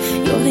heart,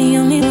 you're the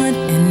only one.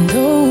 And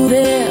though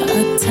there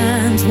are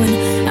times when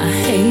I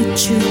hate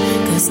you,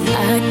 'cause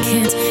I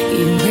can't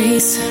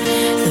erase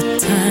the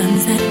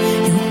times that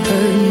you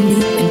hurt me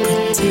and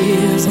put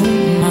tears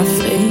on my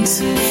face.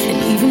 And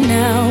even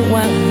now,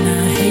 while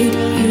I hate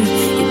you,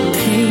 it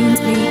pains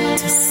me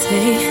to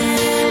say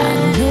I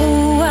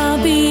know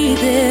I'll be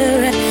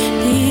there at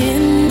the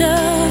end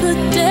of the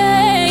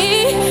day.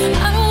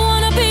 I don't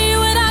wanna be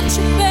without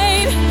you,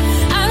 babe.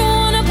 I don't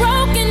want a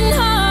broken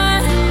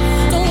heart.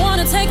 Don't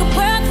wanna take a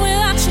breath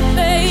without you,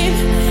 babe.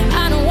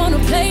 I don't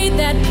wanna play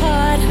that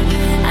part.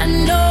 I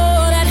know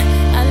that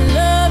I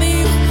love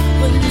you,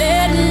 but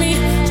let me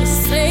just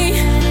say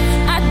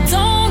I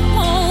don't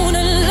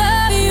wanna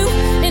love you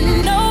in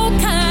no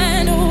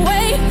kind of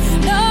way.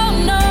 No,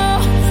 no,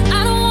 I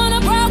don't want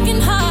a broken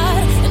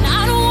heart, and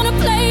I don't wanna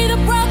play the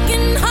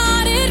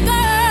broken-hearted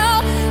girl.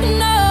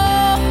 No,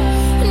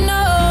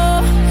 no,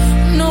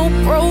 no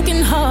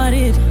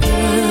broken-hearted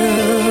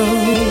girl.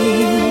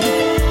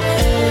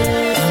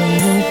 I'm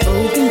no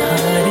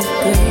broken-hearted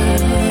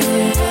girl.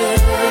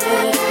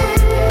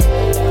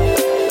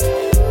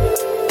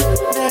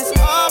 There's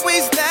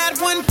always that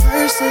one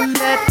person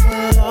that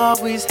will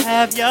always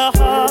have your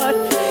heart.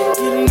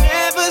 You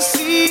never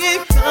see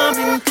it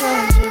coming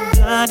 'cause you're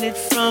blinded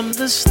from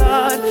the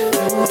start.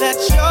 Know that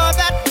you're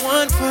that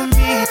one for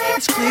me.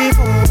 It's clear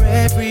for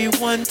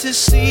everyone to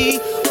see.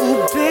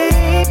 Ooh,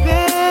 baby.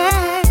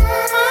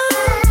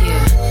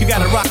 You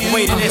gotta rock and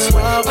wait in this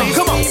one.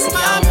 Come on. See,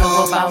 I don't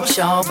know about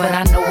y'all, but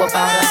I know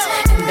about us.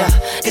 And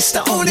It's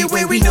the only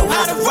way we know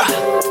how to rock.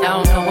 I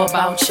don't know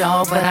about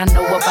y'all, but I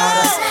know about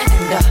us.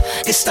 And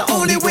It's the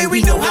only way we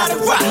know how to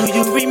rock. Do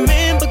you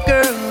remember,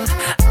 girl?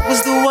 I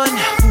was the one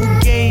who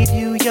gave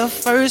you your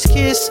first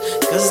kiss.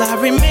 'Cause I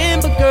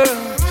remember, girl,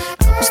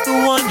 I was the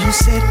one who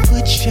said,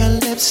 put your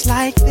lips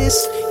like this.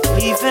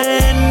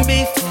 Even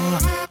before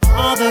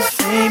all the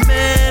fame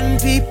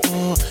and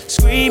people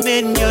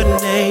screaming your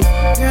name.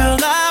 Girl,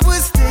 I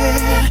was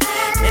there,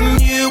 and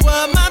you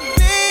were my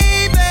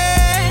baby.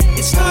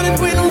 It started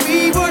when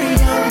we were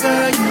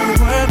younger, you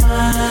were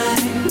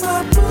mine.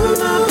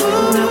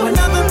 Now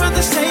another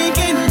brother's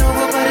taking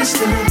over, but it's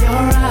still in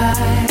your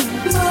eyes.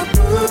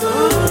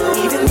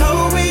 Even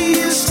though we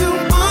used to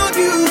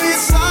argue,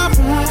 it's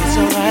alright. It's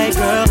alright,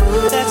 girl,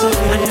 that's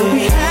okay. I know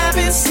we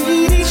haven't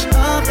seen each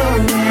other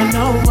in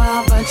a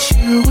while, but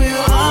you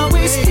will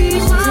always be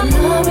I was in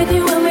love with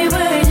you when we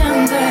were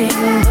younger.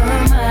 You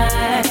were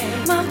mine,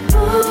 my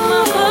boo.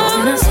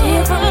 And I see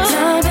it from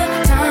time to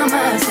time.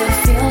 I still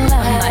feel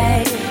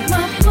like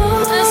my boo.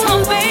 That's my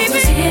baby.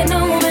 I see it no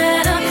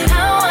matter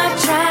how I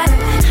try to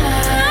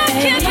hide. I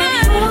can't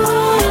hide it.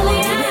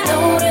 Even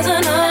though there's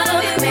another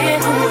man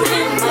who's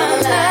in my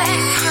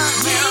life.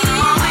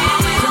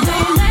 No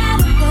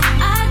matter what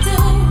I do,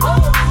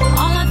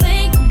 all I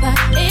think about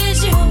is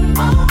you.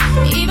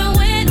 Even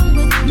when I'm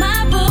with my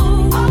boo,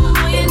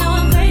 oh, you know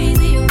I'm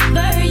crazy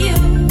over you.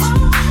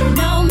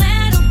 No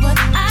matter what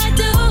I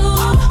do,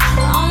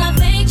 all I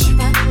think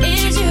about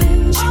is you.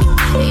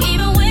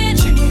 Even when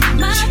I'm with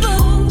my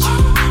boo,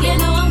 you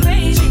know I'm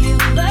crazy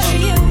over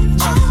you.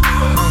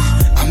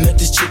 I met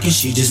this chick and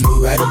she just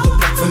moved right up the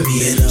block for me.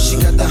 And she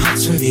got the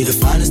hots for me, the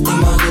finest thing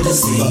my hood has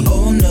seen. But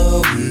oh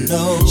no,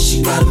 no,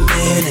 she got a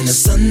man and a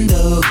son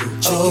though.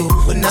 Oh,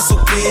 but that's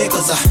okay,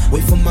 'cause I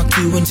wait for my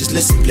cue and just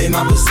listen, play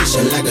my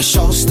position like a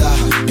show star.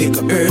 Pick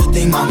up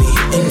everything, mommy,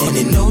 hitting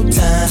in no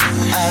time.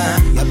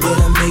 I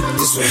better make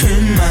this with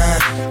him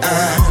mine.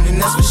 And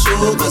that's for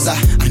sure, 'cause I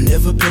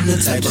never been the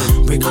type to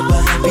break up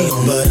a happy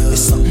home. But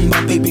it's something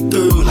about baby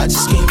girl, I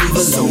just can't leave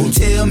alone.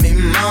 Tell me,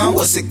 mom,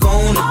 what's it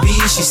gonna be?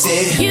 She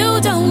said, You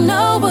don't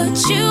know what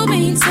you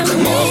mean to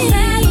Come me.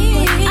 on.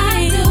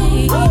 I do.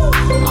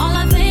 All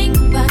I think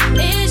about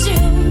is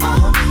you.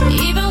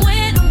 Even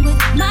when I'm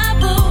with my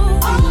boo,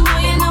 oh,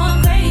 you know I'm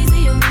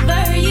crazy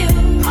over you.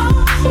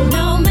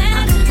 No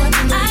matter what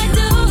I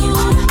do,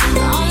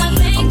 all I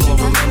think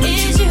about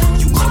is you.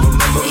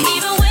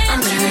 Even when I'm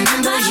with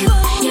my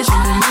boo, you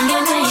I'm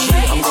gonna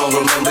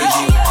remember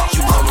you.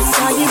 You gonna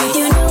saw remember you me. with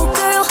your new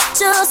girl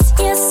just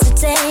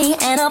yesterday,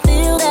 and I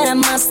feel that I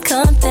must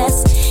confess,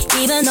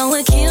 even though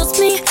it kills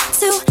me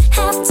to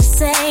have to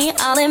say,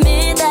 I'll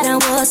admit that I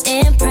was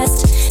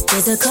impressed.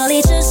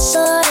 Physically just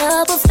short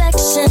of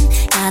perfection.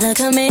 Gotta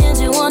commend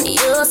you on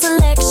your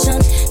selection.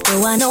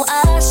 Though I know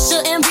I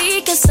shouldn't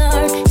be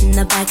concerned, in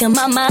the back of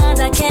my mind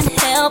I can't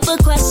help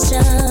but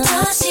question.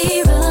 Does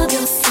she rub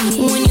your feet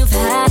when you've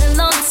had a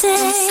long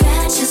day?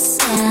 Scratch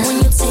yourself when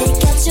you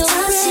take out your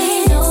brain. Does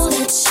she know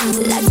that you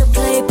like to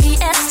play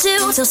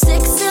PS2 till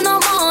 6 in the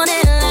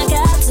morning like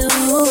I do?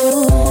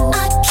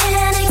 I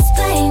can't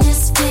explain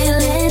this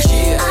feeling.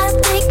 I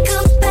think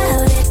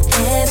about it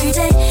every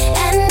day,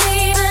 and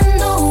even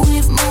though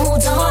we've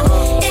moved on,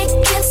 it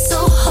gets so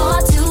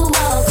hard to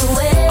walk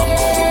away.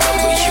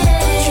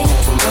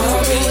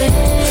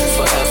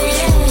 Forever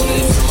you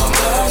live in my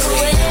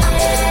memory.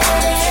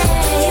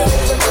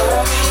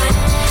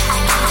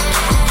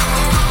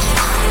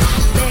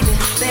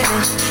 baby,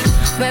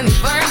 let me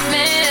burn love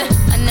me.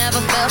 I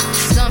never felt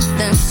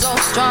something so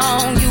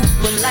strong. You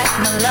were like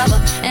my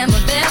lover and my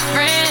best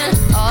friend,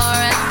 all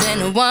wrapped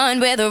in one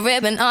with a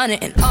ribbon on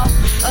it. And all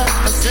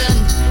of a sudden,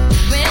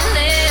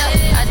 really,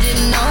 I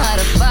didn't know how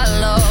to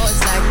follow.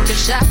 It's like a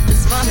shot that's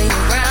spun me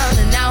around,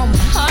 and now my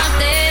heart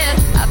there.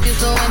 I feel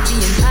so empty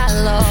and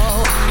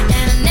hollow,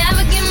 and I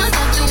never give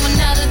myself to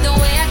another the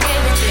way I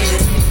gave it to you.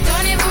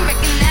 Don't even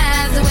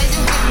recognize the way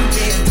you make me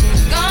feel.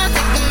 Gonna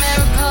take a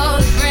miracle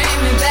to bring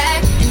me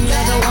back, and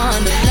you're the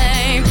one to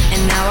blame.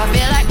 And now I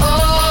feel like,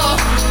 oh,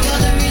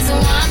 you're the reason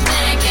why I'm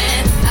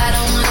thinking I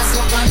don't wanna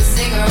smoke on the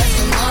cigarettes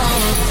no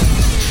more.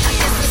 I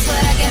guess that's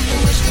what I get for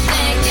wishful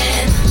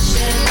thinking.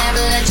 Should've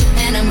never let you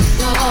enter my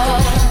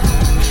door.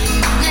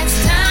 Next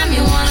time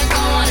you wanna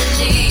go on and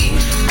leave,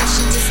 I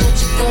should just let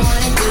you go on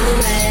and do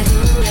it.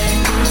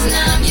 'Cause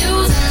now I'm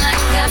using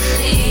like I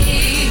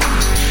bleed.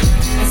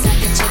 It's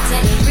like a chick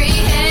taking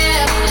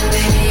rehab, and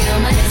baby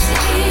you're my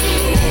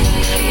disease.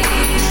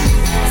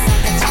 It's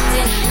like a chick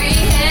taking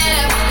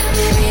rehab,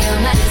 baby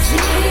you're my disease.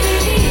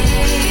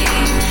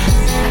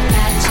 I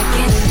got a chick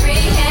in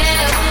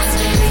rehab,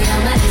 baby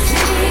you're my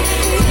disease.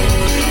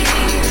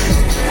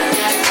 I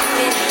got a chick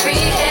in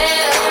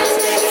rehab,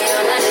 baby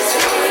you're my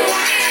disease.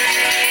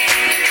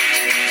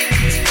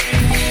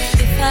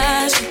 If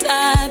I should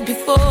die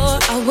before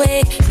I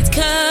wake, it's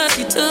 'cause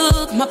you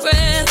took my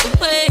breath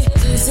away.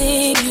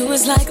 Losing you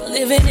is like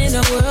living in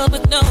a world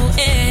with no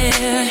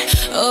air.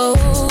 Oh,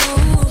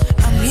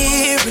 I'm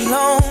here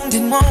alone,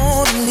 didn't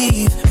want to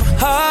leave. My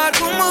heart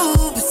will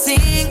move, it's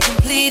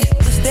incomplete.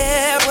 Wish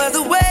there was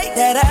a way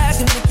that I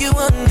can make you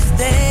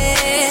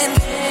understand.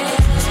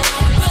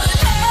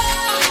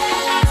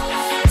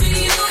 Do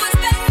you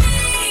expect me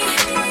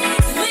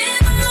to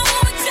live alone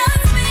with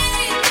just me?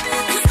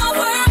 'Cause my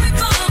world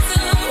revolves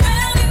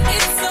around you.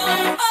 It's so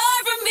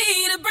hard for me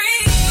to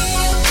breathe.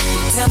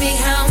 Tell me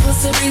how I'm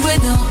supposed to breathe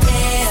with no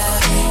air.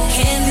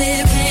 Can't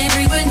live, can't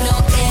breathe with no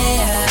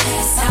air.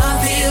 It's how I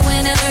feel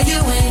whenever you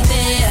ain't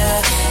there.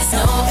 It's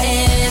no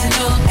air,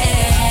 no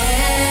air.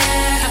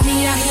 Got me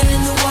out here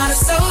in the water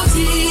so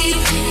deep.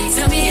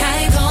 Tell me how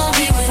you gon'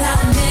 be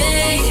without me.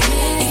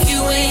 If you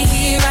ain't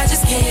here, I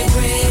just can't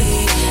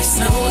breathe. It's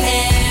no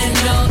air,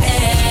 no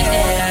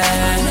air.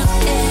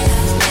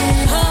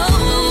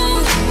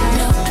 Oh,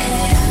 no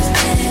air,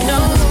 no,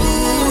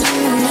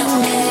 no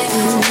air.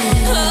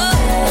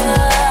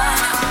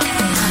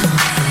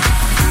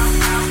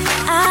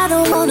 I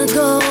don't wanna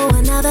go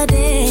another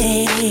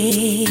day,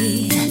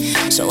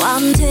 so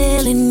I'm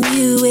telling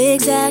you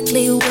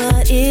exactly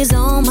what is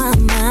on my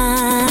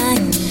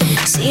mind.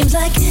 Seems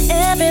like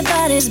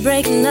everybody's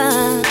breaking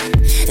up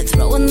and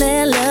throwing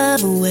their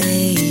love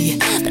away,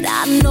 but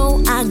I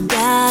know I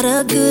got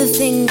a good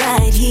thing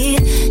right here.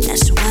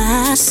 That's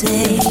why I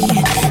say,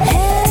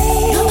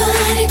 hey,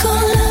 nobody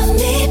gonna love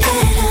me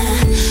better.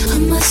 I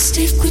must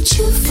stick with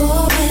you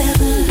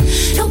forever.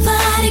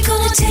 Nobody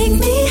gonna take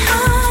me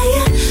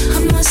higher. I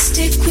must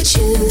stick with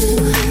you.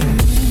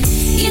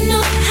 You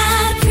know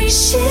how to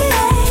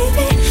appreciate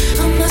me.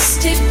 I must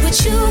stick with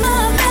you,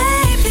 my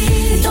baby.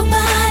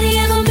 Nobody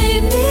ever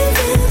made me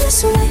feel this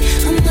way.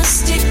 I must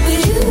stick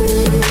with you.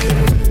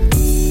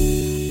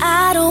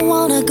 I don't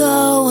wanna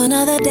go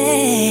another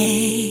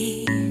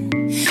day,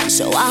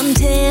 so I'm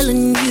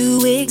telling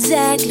you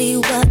exactly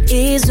what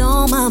is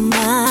on my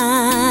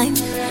mind.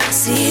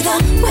 See the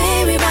way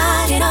we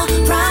ride in our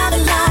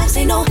private lives,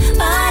 ain't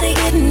nobody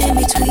getting in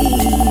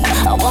between.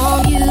 I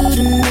want you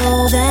to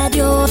know that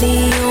you're the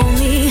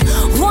only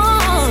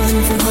one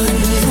for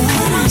me.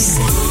 What I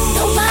say,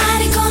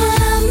 nobody gonna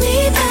love me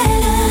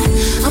better.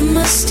 I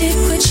must stick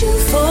with you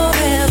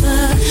forever.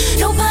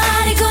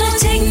 Nobody gonna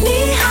take me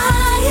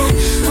higher.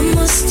 I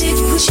must stick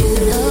with you.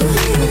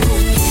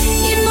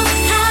 You know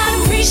how to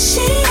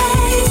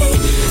appreciate me.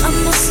 I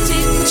must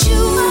stick with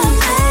you, my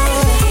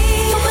baby.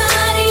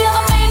 Nobody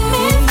ever made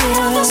me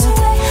feel this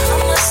way. I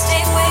must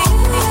stick with you.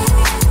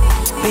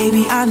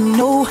 Baby, I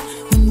know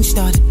when we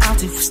started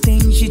out it was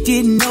things you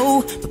didn't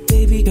know. But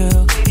baby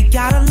girl, we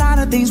got a lot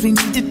of things we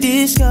need to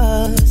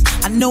discuss.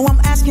 I know I'm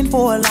asking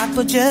for a lot,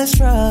 but just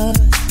trust.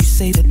 You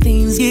say that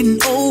things getting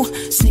old,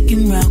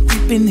 sneaking around,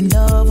 creeping in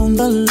love on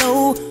the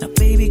low. Now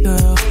baby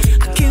girl,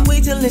 I can't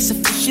wait till it's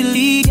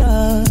officially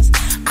yours.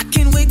 I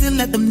can't wait to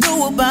let them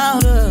know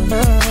about us.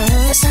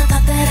 First I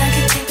thought that I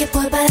could take it,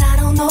 boy, but I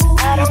don't know.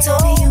 You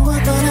told me you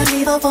were gonna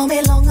leave her for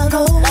me long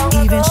ago.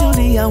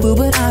 Eventually I will,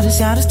 but I just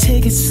gotta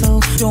take it slow.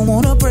 Don't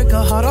wanna break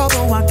her heart,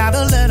 although I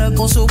gotta let her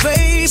go. So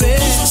baby,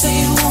 so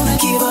say you wanna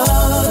give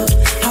up.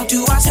 How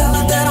do I tell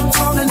her that I'm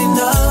falling in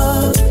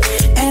love?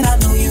 And I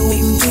know you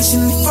waiting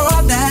patiently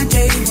for that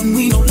day when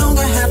we no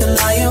longer have to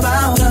lie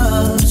about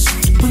us.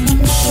 When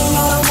I'm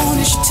all I want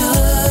is your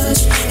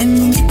touch, and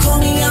when you call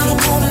me I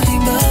don't wanna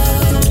hang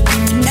up.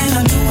 And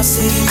I know I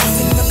say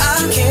nothing, but I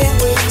can't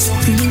wait till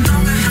we no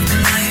longer have to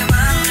lie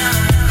about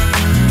us.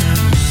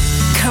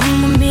 Come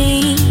with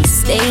me,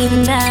 stay the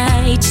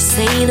night. Just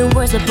say the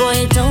words, but boy,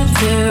 it don't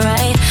feel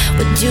right.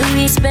 What do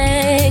you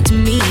expect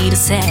me to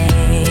say?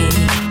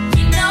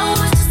 You know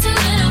it's just a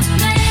little too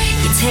late.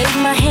 You take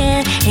my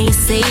hand and you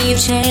say you've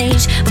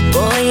changed, but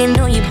boy, you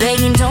know you're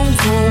begging, don't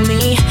fool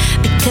me,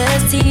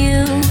 because to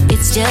you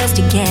it's just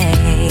a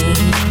game.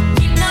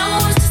 You know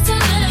it's just a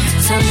little.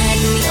 So let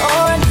me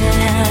on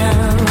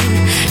down.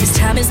 This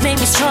time has made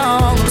me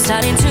strong. I'm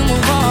starting to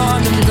move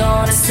on. I'm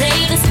gonna say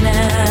this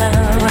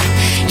now.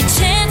 Your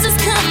chance is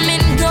come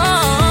and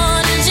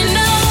gone, and you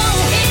know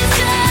it's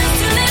just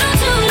too little,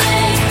 too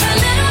late, a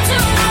little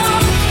too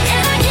wrong,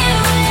 and I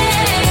can't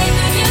wait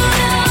for you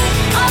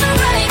know all the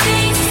right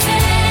things to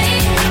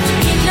say.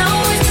 You know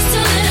it's just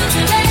too little,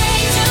 too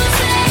late to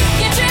say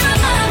you dream of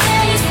my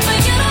face, but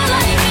you don't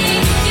like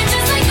me. You're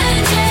just like the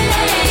J.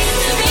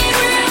 To be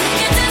real,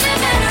 it doesn't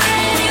matter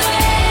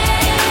anyway.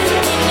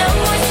 You know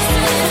it's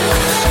just too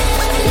little.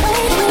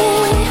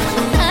 Lately,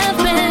 I've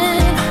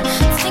been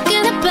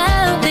thinking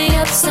about the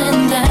ups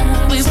and downs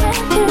we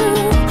went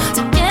through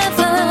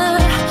together,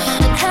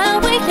 and how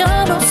we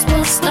almost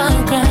lost our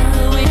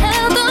ground. We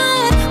held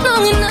on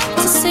long enough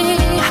to see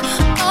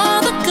all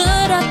the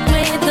good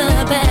outweigh the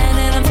bad,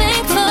 and I'm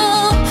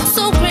thankful,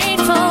 so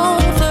grateful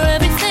for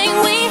everything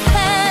we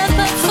have.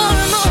 But for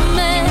a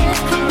moment,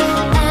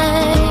 I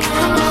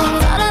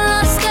thought I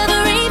lost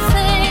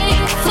everything.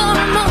 For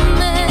a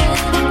moment,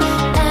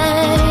 I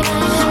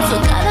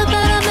forgot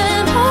about our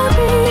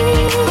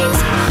memories.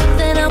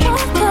 Then I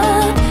woke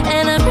up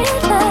and I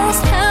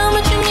realized how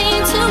much you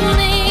mean to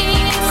me.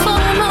 For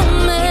a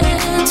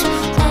moment,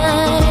 I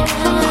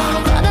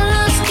thought I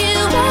lost you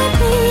and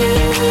me.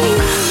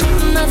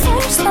 My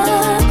first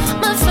love,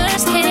 my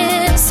first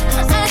kiss,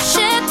 I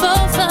shared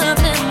both of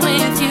them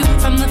with you.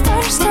 From the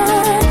first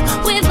time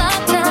we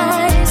locked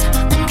eyes,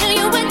 I knew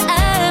you and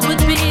I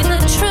would be the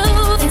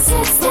truth. And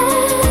since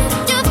then,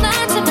 you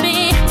lied to me,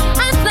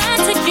 I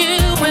lied to you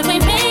when we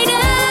made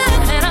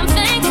up. And I'm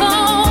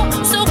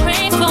thankful, so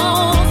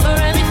grateful for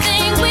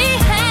everything we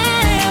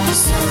have.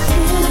 So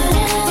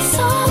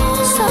beautiful,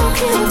 so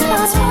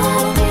beautiful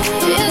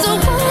is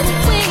what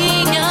we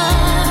are.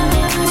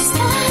 I'm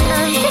scared,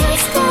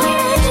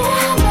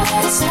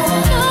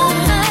 no,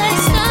 I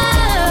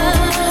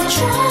stopped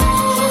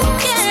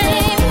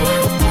trying.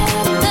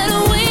 That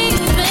we've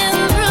been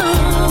through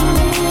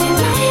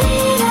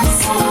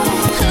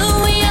who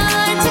we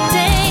are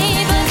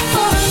today, but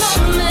for a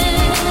moment,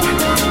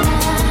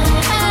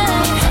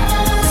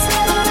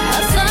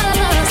 I thought I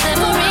lost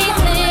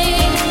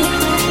everything.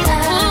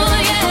 Oh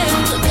yeah,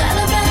 forgot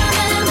about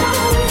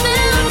our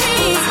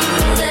memories.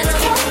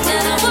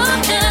 Then I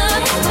woke up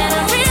and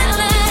I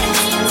realized,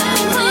 oh,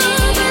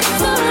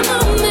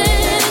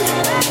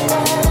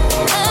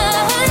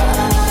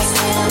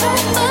 but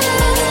for a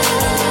moment,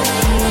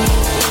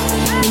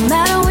 no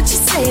matter what you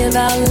say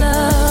about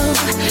love,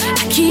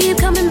 I keep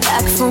coming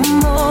back for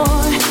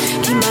more.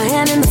 Keep my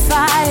hand in the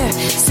fire.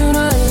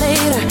 Sooner or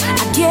later,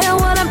 I get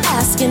what I'm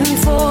asking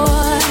for.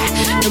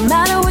 No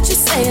matter what you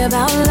say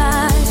about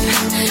life,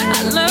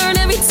 I learn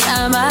every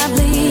time I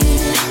bleed.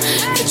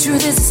 The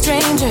truth is a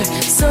stranger,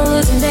 soul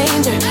is in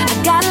danger.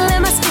 I gotta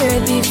let my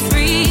spirit be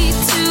free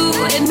to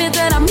admit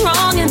that I'm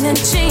wrong and then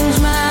change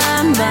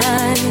my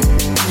mind.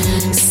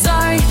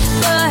 Sorry,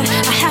 but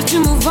I have to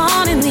move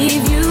on and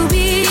leave you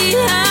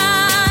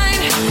behind.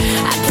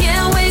 I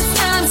can't waste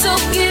time, so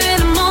give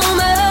it a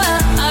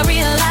moment. I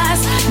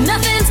realize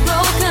nothing's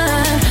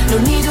broken. No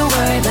need to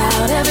worry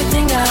about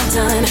everything I've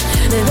done.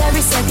 Live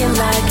every second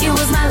like it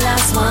was my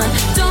last one.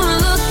 Don't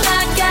look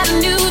back, got a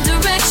new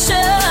direction.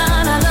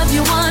 I love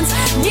you once,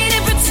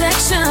 needed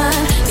protection.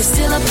 You're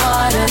still a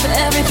part of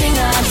everything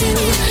I do.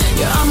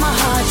 You're on my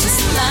heart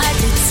just like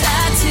a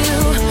tattoo.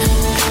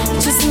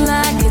 Just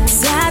like a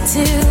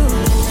tattoo.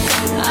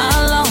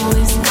 I'll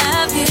always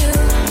have you.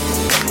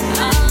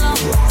 I'll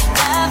always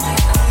have you.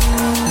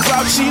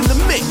 Grauchi in the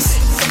mix.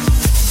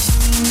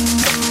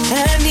 I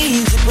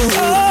need you, boo.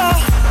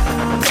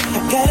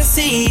 I gotta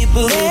see you,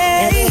 boo.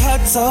 And the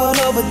hearts all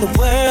over the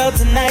world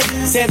tonight.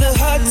 Say the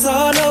hearts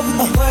all over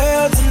the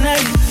world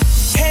tonight.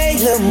 Hey,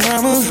 little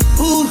mama,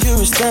 ooh,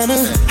 you're a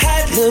stunner.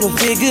 Hot little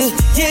figure,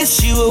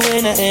 yes, you a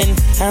winner. And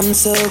I'm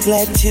so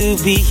glad to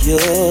be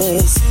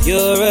yours.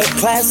 You're a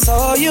class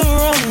all your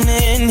own.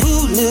 And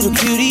ooh, little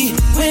cutie,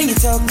 when you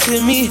talk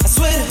to me, I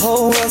swear the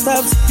whole world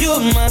stops. You're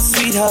my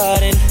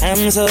sweetheart, and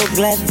I'm so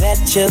glad that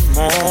you're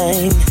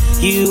mine.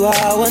 You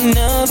are one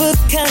of a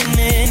kind,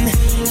 and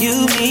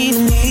you mean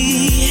to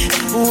me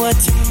what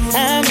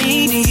I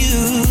mean to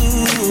you.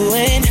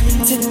 And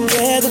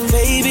together,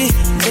 baby,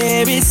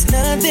 there is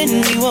nothing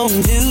we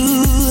won't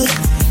do.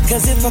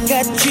 Cause if I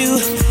got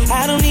you,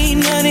 I don't need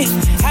money,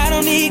 I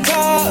don't need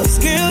cars.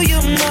 Girl,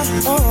 you're my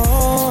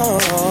own.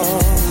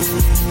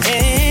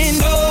 And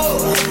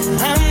oh,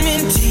 I'm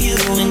into you.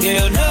 And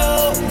girl,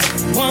 no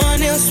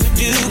one else would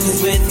do.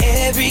 Cause with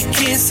every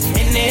kiss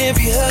and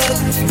every hug,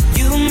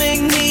 you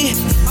make me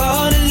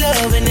fall in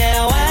love. And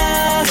now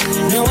I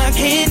know I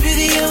can't be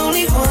the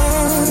only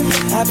one.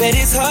 I bet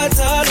it's hearts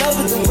all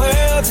over the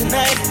world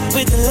tonight.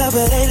 With the love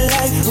of their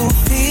life, who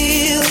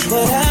feel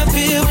what I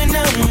feel when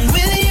I'm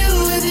with you,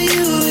 with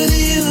you, with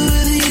you,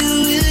 with you,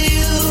 with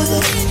you,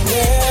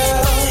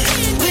 girl.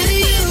 With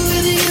you,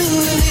 with you,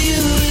 with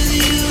you, with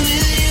you,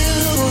 with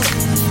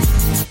you.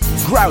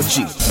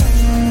 Grauchi.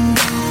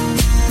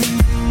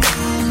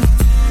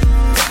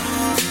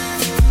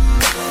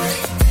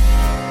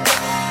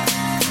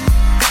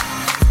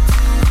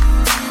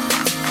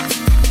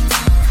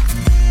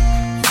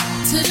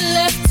 To the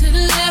left, to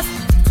the left.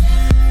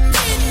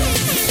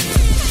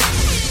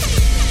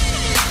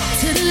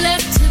 To the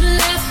left, to the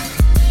left.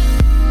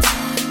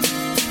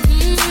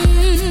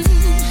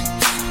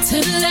 To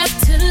the left,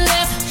 to the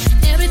left.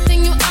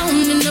 Everything you own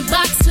in the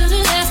box to the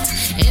left.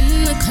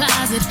 In the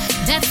closet,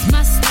 that's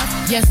my stuff.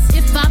 Yes,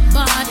 if I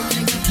bought it,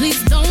 nigga,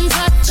 please don't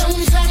touch.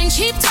 And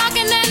keep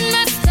talking and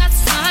that's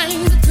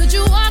fine. But could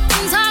you walk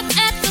and talk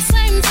at the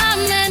same time?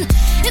 Then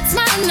it's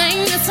my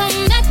name that's on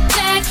that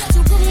tag. So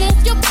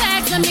remove your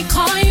bags, let me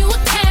call you a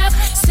cab.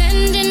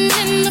 Standing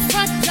in the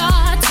front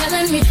yard,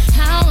 telling me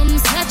how I'm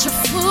such a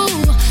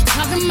fool.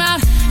 Talking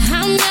about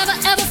I'll never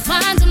ever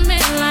find a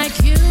man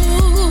like you.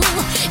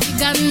 You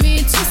got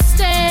me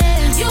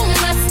twisted. You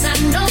must not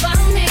know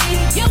about me.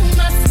 You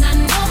must not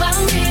know about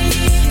me.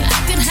 I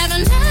could have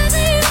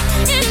another you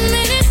in a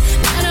minute.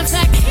 Matter of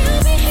fact,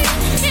 he'll be here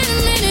in a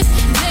minute,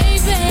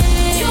 baby.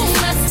 You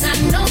must not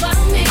know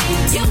about me.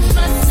 You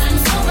must not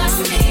know about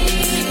me.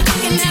 I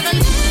can have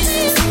another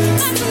you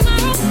by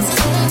tomorrow.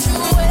 Don't you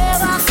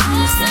ever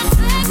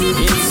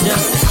It's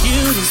just the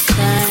cutest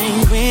thing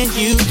when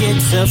you get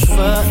to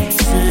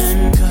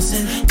fussing,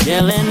 cussing,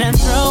 yelling and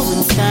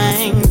throwing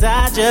things.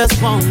 I just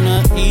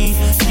wanna eat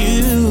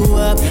you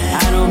up.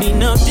 I don't need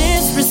no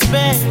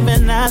disrespect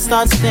when I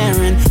start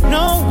staring,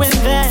 knowing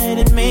that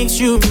it makes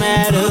you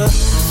madder.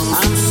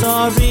 I'm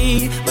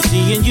sorry, but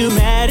seeing you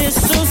mad is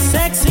so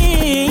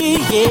sexy,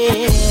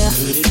 yeah.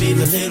 Could it be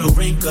the little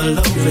wrinkle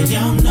over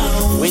your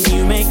nose? When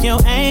you make your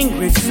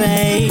angry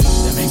face,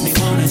 that makes me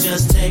wanna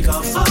just take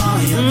off all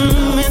your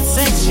clothes. And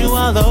sex you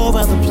all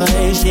over the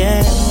place,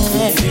 yeah.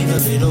 Could it be the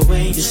little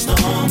way you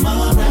storm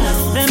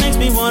around? That makes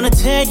me wanna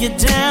tear you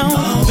down.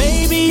 Oh.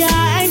 Baby,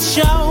 I ain't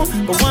sure,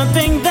 but one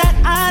thing that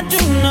I do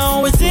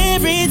know is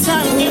every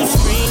time you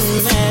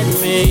scream at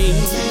me,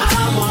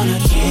 I wanna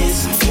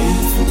kiss you.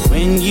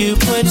 When you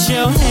put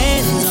your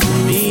hands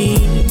on me,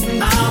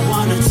 I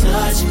wanna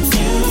touch you.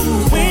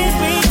 When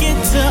we get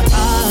to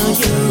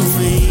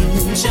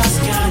arguing, just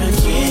gotta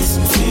kiss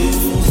you,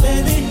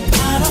 baby. I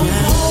don't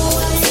know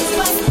why it's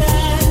like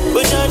that,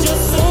 but you're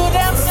just so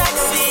damn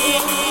sexy.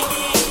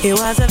 He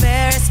was a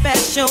very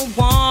special,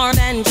 warm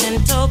and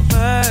gentle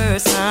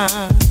person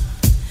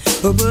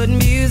who put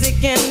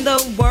music in the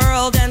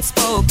world and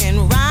spoke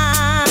in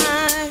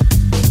rhyme.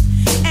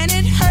 And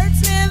it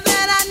hurts me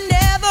that I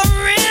never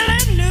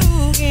really knew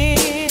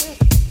him,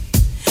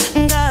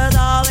 'cause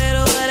all it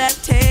would have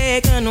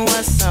taken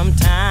was some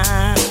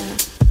time.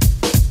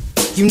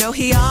 You know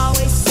he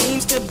always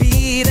seems to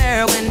be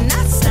there when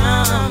I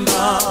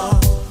stumble,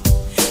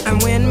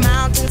 and when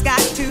mountains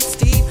got too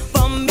steep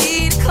for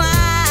me to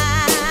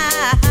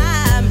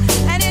climb.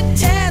 And it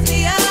tears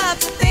me up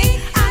to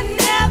think I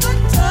never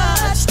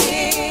touched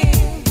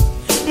him,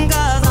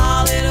 'cause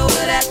all it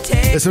would have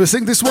taken. So we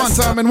sing this one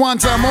time and one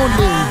time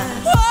only.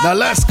 Now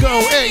let's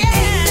go, hey.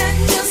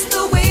 Just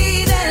the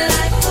way that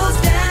life goes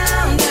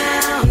down,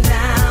 down,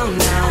 down,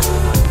 down.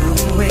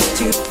 Moving way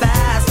too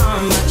fast or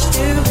much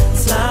too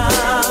slow.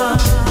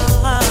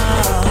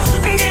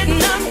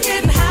 Getting up,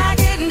 getting high,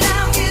 getting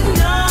down, getting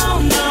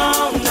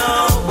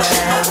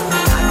nowhere.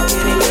 I'm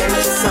getting near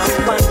to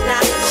someone I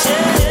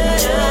should.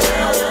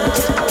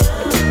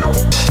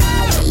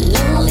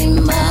 lonely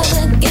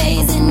mother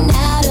gazing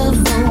out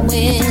of the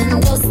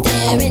window,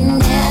 staring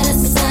at a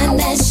sun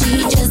that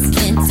she just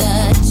can't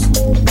touch.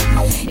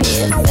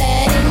 If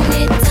at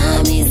any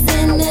time he's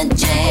in a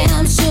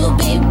jam, she'll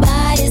be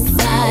by his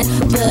side,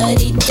 but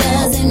he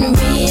doesn't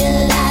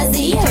realize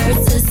he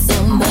hurts her so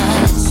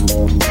much.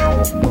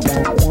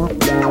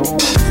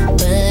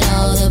 But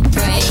all the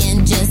praying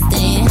just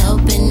ain't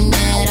helping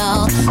at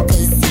all,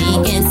 'cause he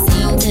can't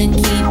seem to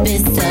keep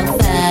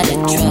himself out of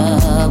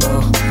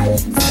trouble.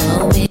 So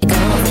he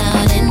goes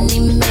out and he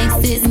makes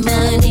his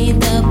money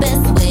the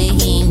best way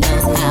he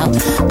knows how.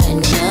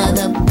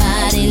 Another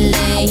body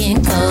laying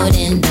cold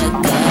in the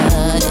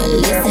gutter.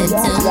 Listen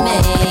to me.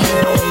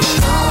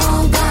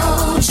 Don't go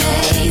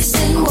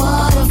chasing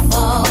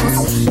waterfalls.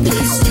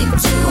 Please stick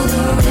to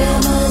the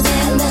rivers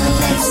and the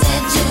lakes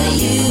that you're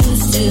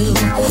used to.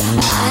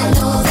 I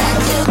know that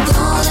you're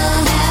gonna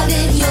have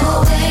it your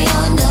way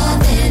or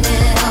nothing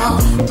at all,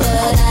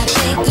 but I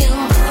think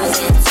you're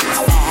moving too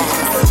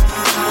fast.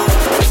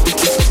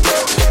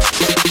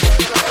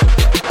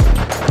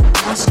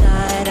 I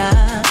started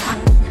up,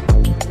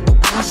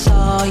 I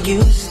saw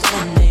you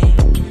standing,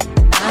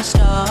 I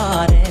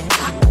started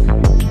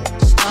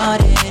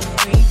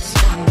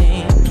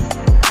pretending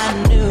I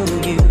knew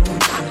you,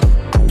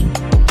 you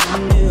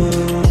knew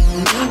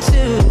me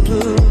too.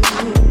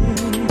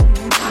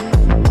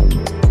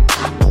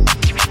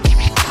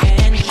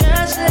 And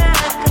just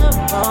like a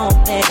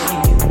moment,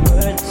 you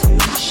were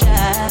too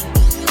shy,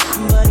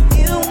 but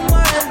you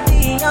weren't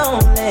the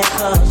only,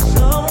 'cause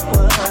so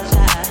was I.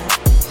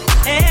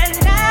 And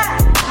I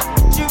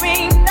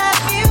dreamed of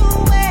you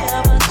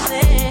ever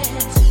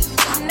since.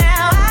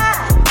 Now I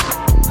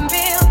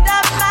feel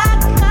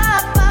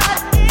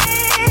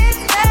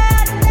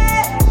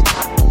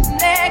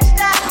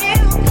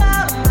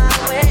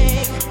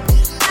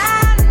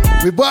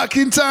Back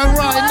in time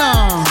right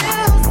now.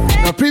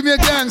 The Premier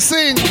Gang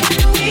sing.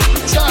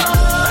 Talk,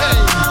 hey,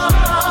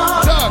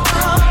 talk.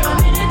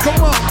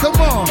 Come on,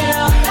 come on.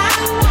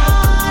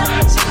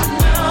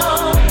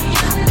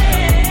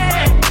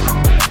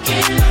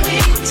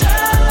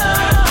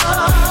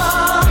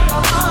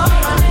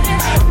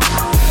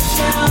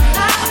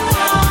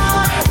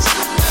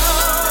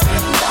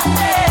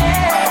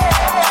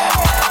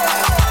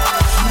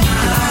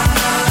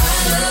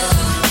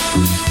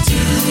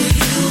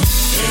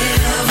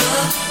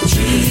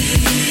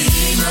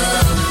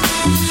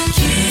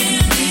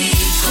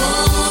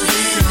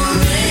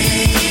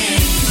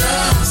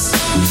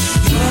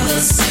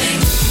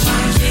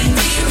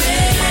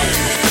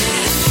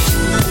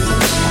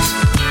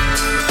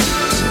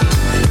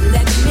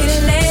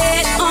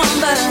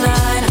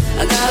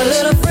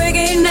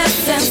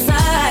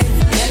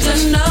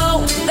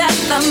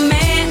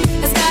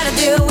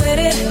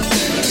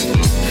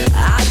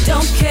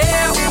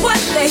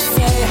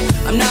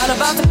 I'm not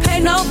about to pay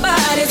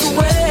nobody's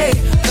way,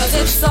 'cause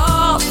it's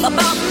all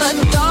about the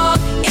dog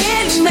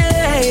in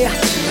me.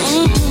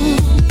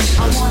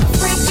 I want a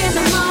freak in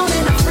the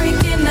morning, a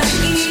freak in the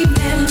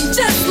evening,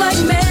 just like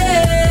me.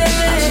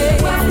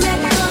 Well-met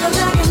girl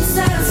that can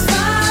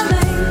satisfy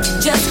me,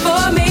 just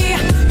for me.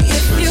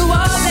 If you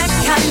are that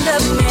kind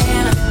of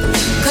man,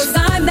 'cause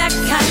I'm that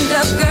kind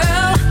of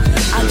girl.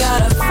 I got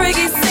a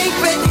freaky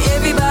secret,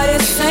 everybody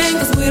sing,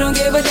 'cause we don't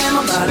give a damn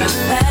about a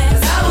thing.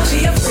 'Cause I will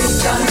be a freak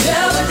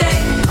until the day,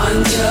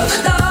 until the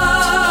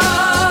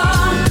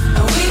dawn,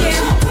 and we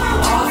can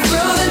all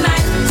through the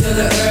night till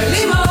the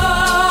early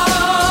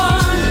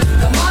morn.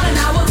 Come on and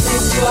I will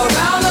take you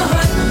around the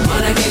hood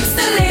on a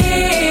gangsta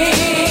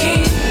lean,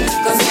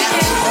 'cause we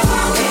can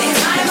any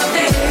time of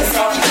day,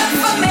 so good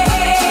for me.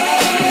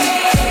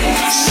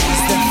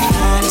 She's the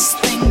finest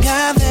thing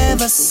I've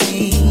ever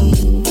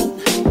seen,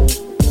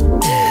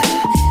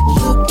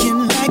 looking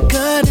like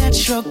a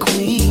natural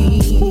queen.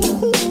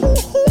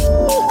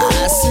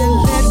 I said,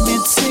 let me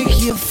take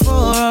you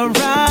for a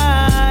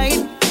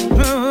ride,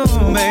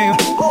 babe.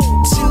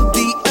 To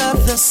the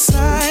other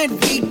side,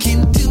 we can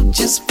do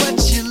just what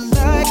you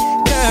like,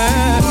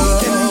 girl.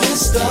 Get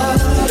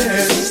started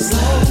as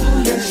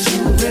long as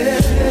you're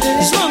ready.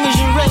 As long as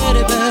you're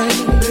ready,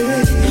 baby.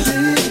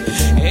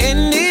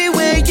 Any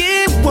way you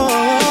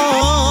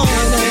want.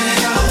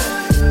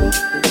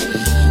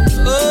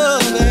 Oh,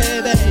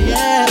 baby,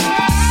 yeah.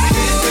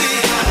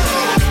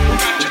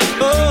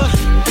 Oh,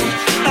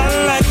 I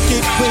like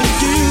it when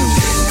you.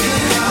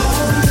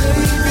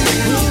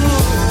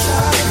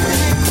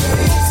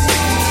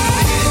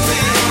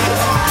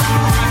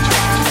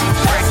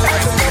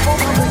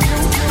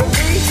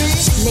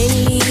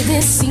 Lately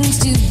there seems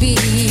to be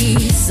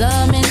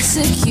some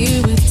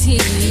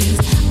insecurities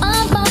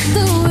about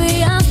the way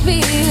I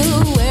feel,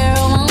 where I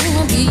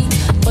wanna be.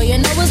 But you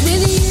know it's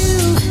with you,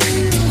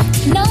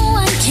 no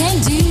one can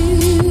do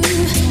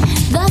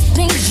the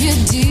things you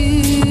do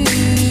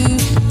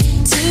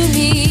to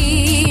me.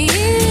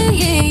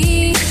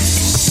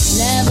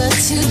 Never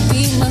to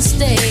be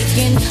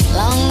mistaken,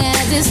 long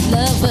as it's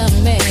love we're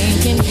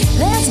making.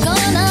 There's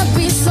gonna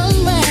be some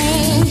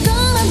rain,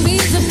 gonna be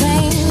the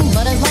pain,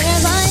 but as long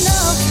as I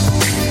know,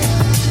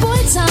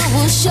 boy, time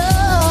will show,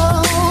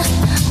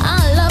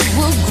 our love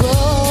will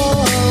grow,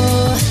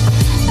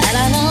 and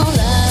I know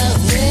love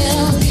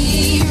will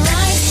be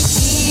right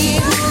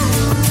here,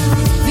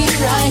 be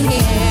right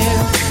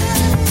here,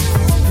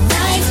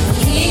 right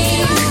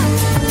here,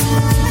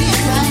 be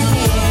right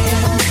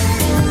here.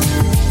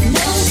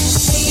 No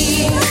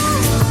fear,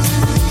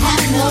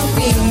 have no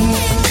fear,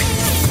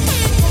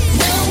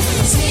 no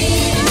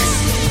tears,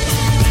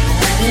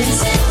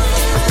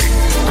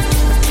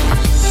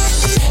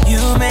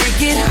 You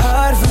make it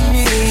hard for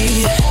me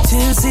to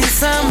see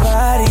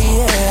somebody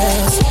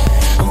else.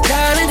 I'm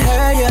calling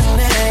her your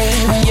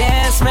name.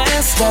 Yeah, it's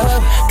messed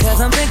up, 'cause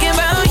I'm thinking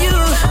about you.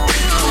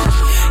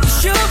 It's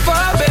your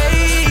fault,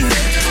 babe.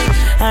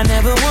 I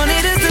never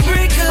wanted us to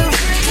break up.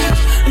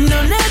 No,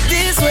 not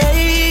this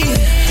way.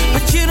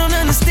 But you don't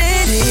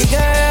understand it,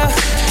 girl.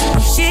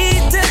 When she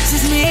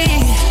touches me,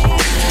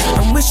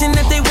 I'm wishing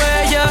that they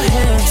were your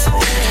hands.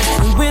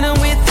 And when I'm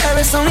with her,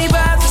 it's only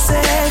about the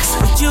sex.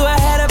 With you, I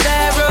had a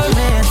bad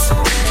romance.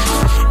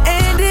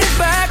 And if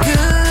I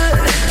could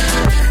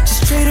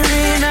just trade her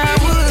in, I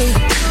would.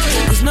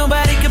 'Cause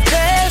nobody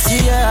compares to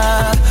you.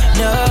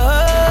 No,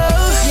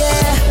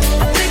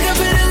 yeah. I think I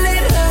better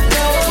let her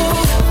go.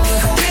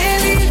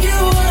 Can't leave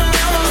you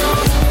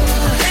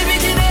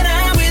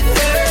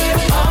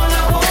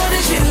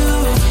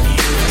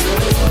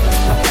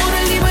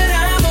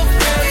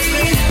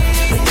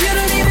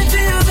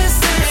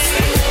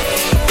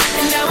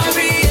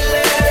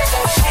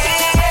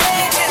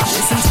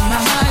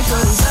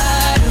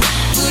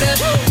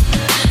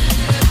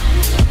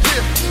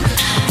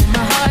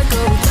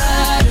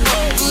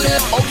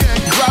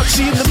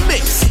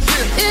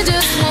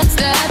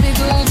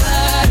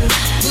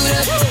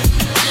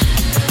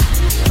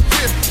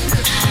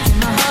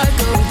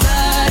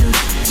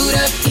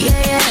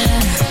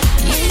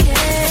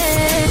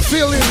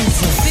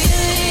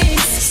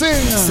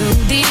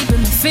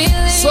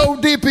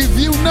deep if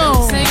you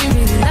know.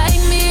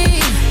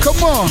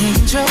 Come on. Can't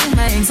control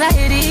my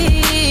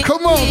anxiety.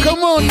 Come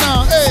on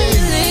now,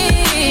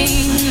 hey.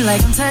 Feeling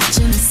like I'm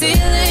touching the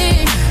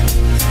ceiling.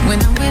 When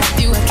I'm with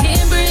you, I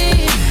can't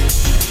breathe.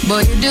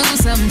 Boy, you do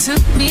something to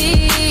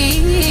me.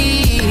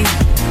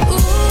 Ooh,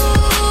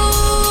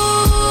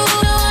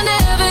 no, I'll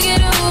never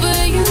get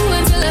over you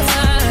until I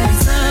find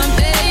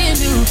something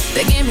new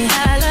that get me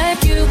high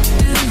like you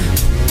do.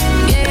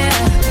 Yeah.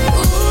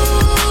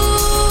 Ooh,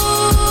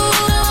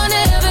 no, I'll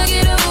never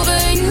get over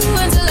you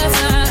until I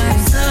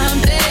find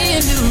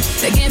something new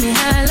that get me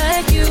high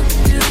like you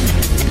do.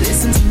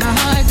 Listen to my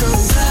heart go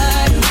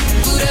bada,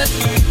 boot up,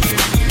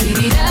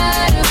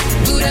 dee-dee-da-da,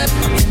 boot up,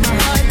 and my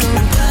heart go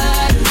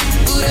bada,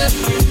 boot up,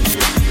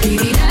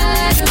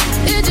 dee-dee-da-da.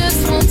 It just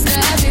won't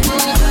stop, it go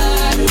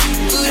bada,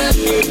 boot up,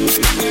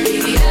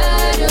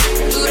 dee-dee-da-da,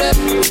 boot up,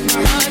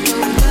 my heart go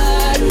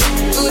bada,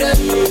 boot up,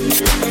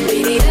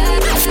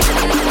 dee-dee-da-da.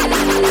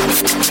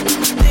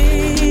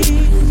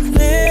 These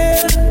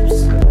lips,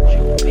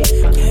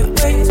 can't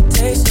wait to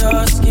taste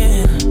your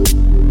skin.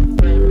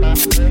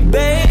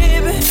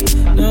 Baby,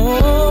 no,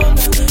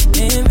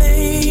 in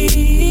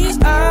these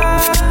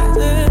eyes, I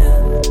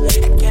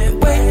can't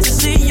wait to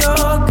see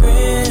your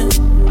grin.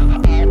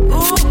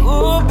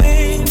 Ooh,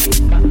 baby,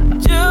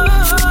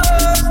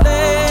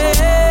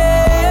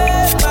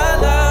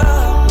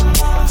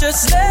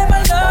 just let my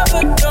love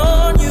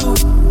adorn you.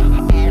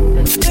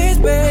 Please,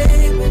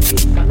 baby,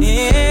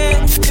 yeah,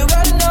 you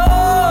gotta know,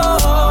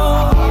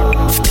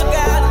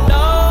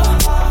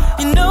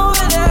 you know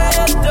that I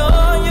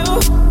adore you.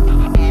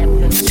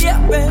 Yeah,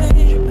 baby.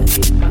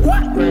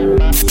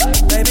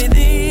 Baby,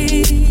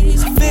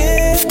 these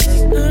fists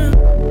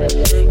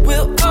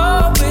will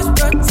always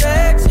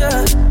protect you,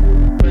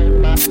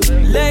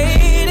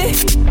 lady.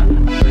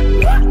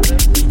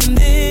 In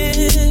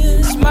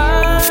this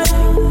mind,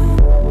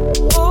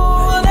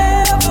 will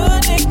never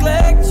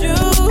neglect you.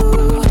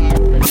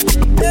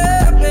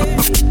 Yeah,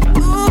 baby.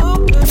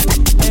 Ooh,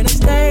 and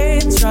stay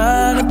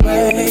trying to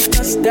break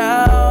us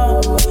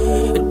down,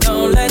 but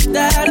don't let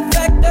that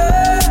affect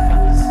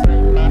us.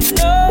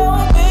 No,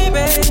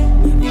 baby,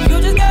 you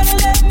just gotta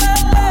let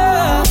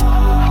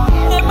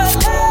my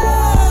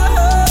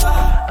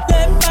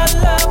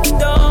love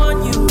adorn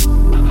you.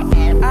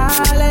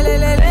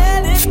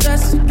 Let it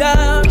stress you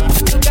down.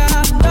 You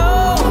gotta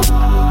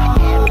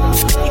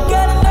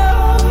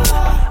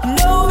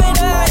know that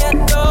I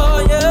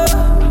adore you.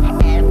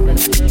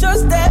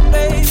 Just that,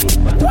 baby.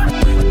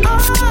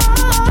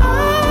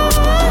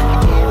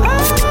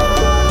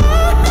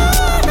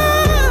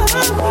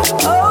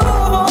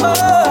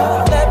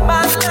 Let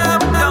my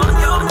love adorn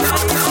you.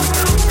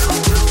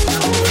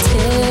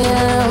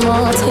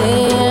 Te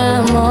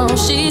amo,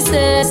 she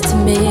says to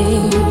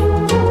me.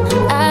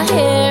 I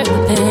hear the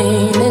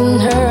pain in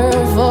her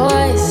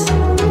voice.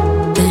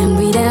 Then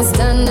we danced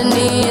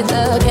underneath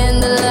the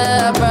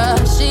candelabra.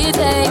 She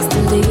takes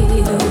the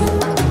lead.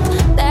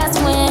 That's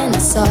when I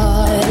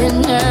saw it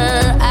in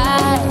her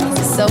eyes.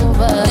 It's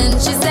over. And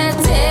she said,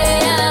 te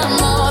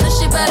amo. Then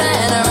she put her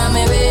hand around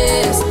my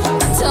waist.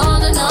 I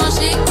told her no,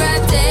 she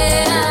cried, te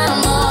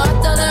amo. I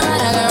told her I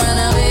could run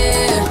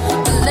away,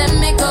 but let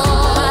me go.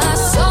 My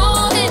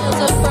soul is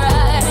a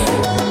pride.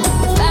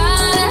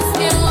 Without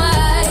asking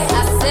why,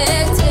 I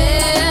said, te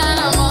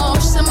amo.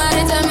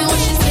 Somebody tell me what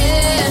she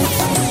said.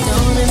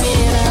 Don't it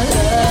mean I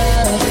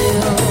love you?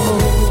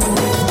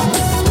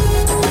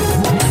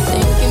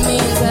 Think it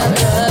means I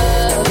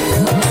love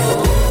you.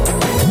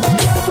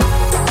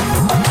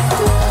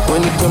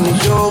 When it come to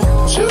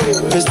you,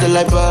 pistol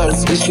like birds,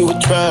 it's you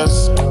with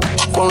trust.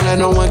 Won't let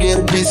no one get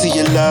a piece of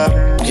your love.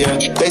 Yeah,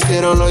 base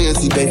it on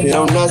loyalty, base it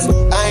on us.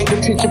 I ain't the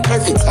picture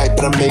perfect type,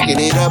 but I'm making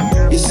it up.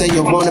 You say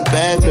you want a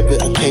bad flip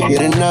it, I can't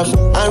get enough.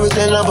 I was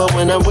in love, but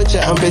when I'm with you,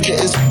 I'm bitter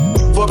as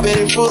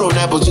forbidden fruit on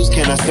apple juice.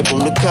 Can I sip on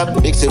the cup?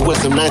 Mix it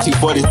with some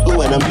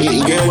 1942 and I'm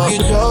eating. Girl, you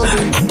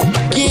chosen.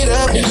 Get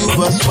up and you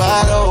bust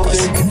wide open.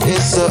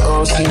 It's the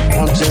ocean,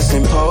 I'm just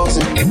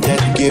imposing that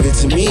you give it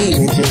to me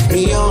and just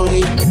me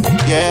only.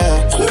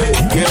 Yeah,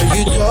 girl,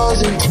 you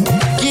chosen.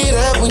 Get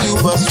up when you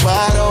bust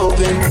wide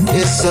open.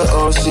 It's the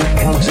ocean,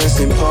 I'm just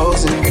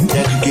imposing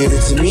that you give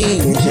it to me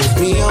and just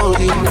me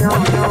only.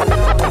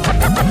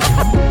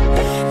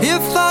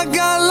 If I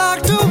got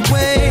locked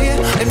away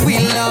and we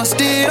lost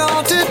it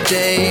all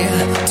today,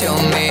 tell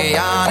me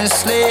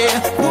honestly,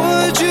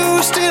 would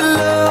you still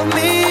love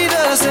me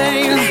the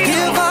same?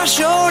 If I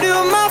showed you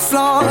my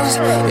flaws,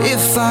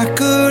 if I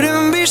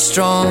couldn't be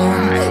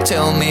strong,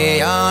 tell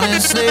me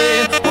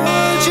honestly,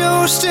 would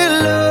you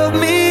still love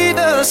me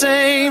the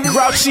same?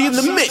 Grauchi in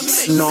the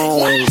mix.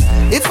 No.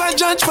 If I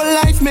judge for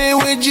life, man,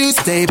 would you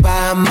stay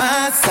by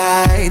my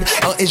side?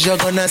 Or is you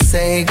gonna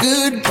say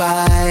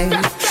goodbye?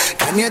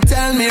 Can you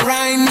tell me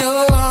right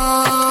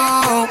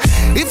now?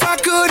 If I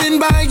couldn't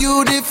buy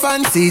you the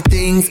fancy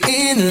things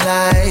in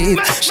life,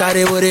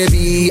 shawty, would it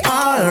be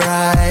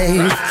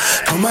alright?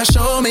 Come and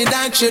show me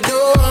that you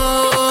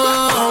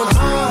don't.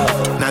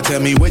 Not Tell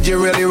me, would you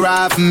really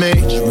ride for me?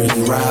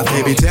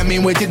 Baby, tell me,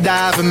 would you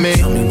die for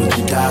me?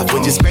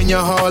 Would you spend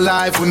your whole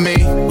life with me?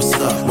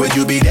 Would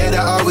you be there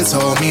to always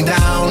hold me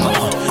down?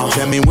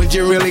 Tell me, would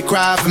you really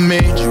cry for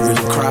me?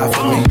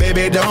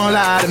 Baby, don't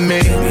lie to me.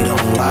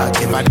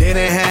 If I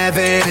didn't have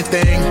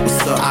anything,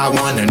 I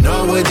wanna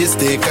know, would you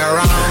stick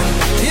around?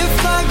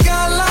 If I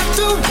got locked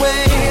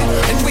away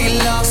and we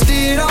lost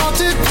it all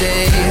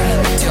today,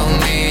 tell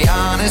me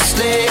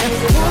honestly,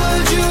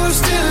 would you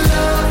still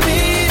love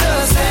me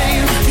the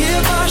same?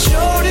 If I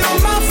showed you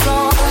my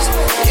flaws,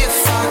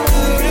 if I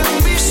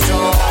couldn't be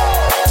strong,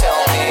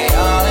 tell me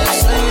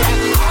honestly,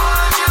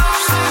 would you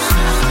still?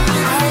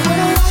 I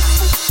would like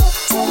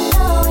to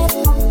know if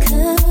I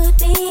could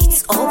be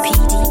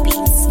OPD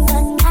beats, the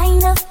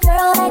kind of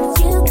girl that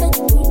you could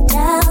be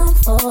down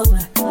for.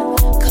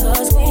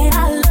 'Cause when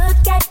I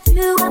look at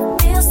you, I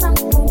feel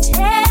something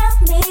tell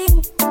me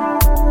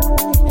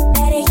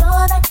that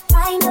you're the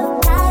kind of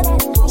guy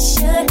that I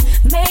should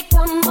make a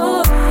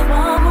move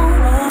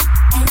on.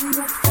 And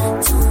if I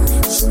don't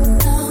let you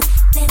know,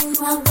 then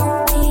I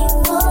won't be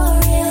for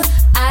real.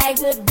 I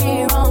could be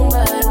wrong,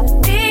 but I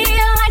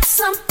feel like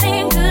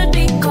something could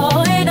be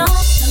going on.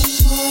 The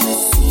more I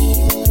see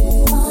you, the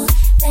more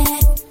that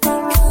it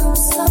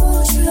becomes so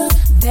true.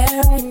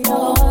 There ain't no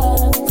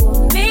other for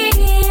me,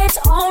 it's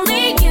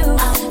only you.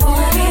 I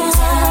wanna be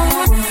down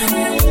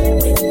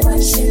with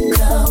what you're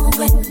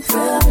going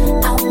through.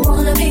 I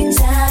wanna be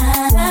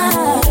down.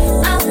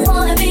 I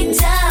wanna be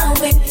down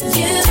with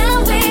you. Down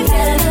with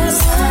you.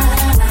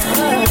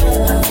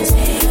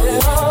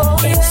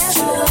 It's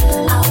true.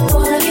 I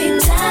wanna be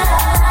down.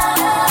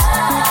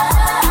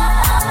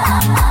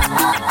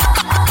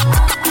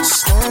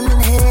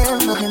 Standing here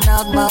looking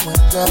out my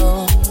window.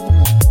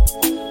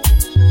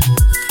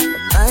 The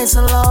nights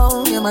are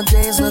long and my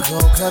days look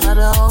cold 'cause I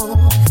don't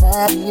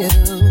have you.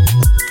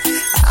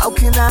 How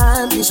can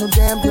I be so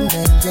damn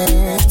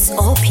demanding? It's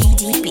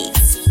OPD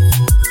beats.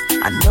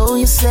 I know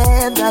you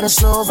said that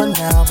it's over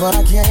now, but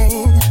I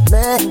can't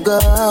let go.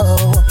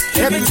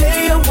 Every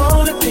day I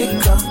wanna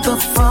pick up the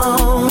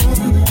phone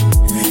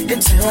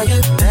and tell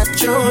you that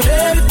you're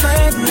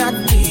everything I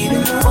need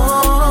and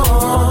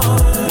more.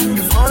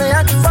 If only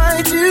I could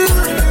find you.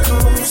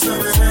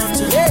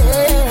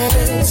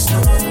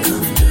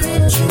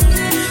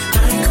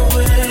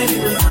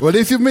 Well,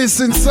 if you're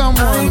missing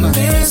someone,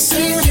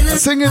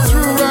 sing it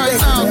through right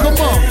now. Come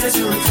on.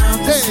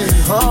 Hey.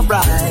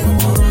 Alright.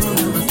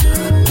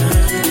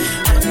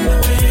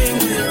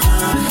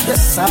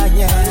 Yes, I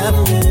am.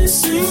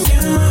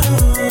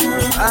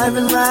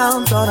 Driving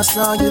round, thought I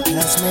saw you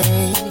pass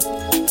me.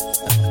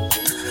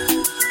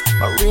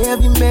 My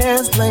rearview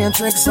mirror's playing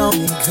tricks on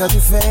me 'cause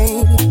you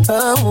fade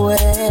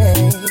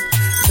away.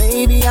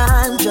 Maybe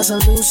I'm just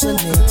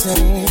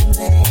hallucinating.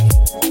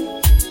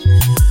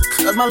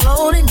 'Cause my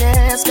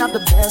loneliness got the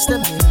best of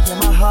me and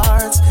my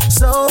heart's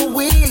so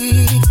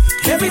weak.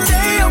 Every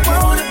day I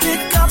wanna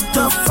pick up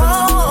the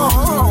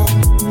phone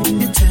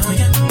and tell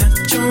you that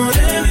you're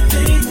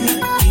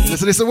everything I need.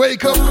 Listen, it's a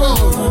wake up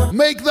call.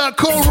 Make that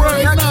call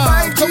right now.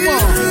 Come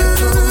on.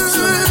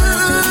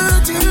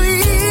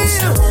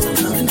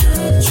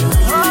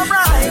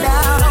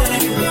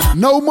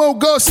 No more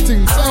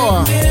ghosting,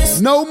 so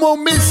no more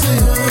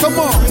missing. Come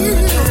on.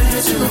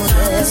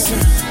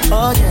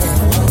 Oh yeah.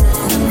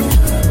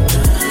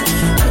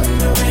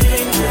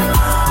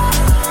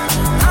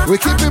 We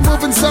keep it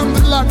moving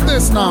something like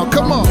this now.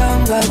 Come on.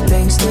 Young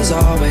things, there's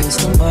always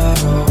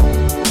tomorrow.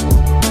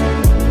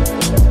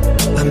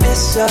 I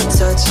miss your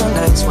touch on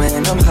nights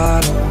when I'm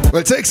hollow.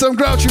 Well, take some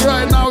Grauchi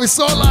right now. It's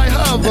all I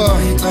have.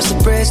 Cross the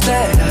bridge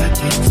that I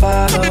can't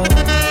follow.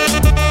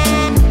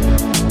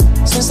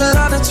 Since the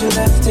love that you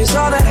left is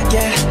all that I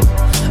get,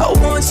 I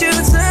want you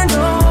to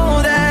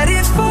know that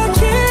if I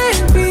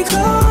can't be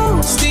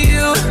close to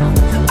you,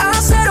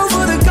 I'll settle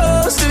for the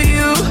ghost of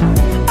you.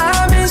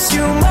 I miss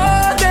you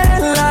more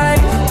than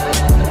life.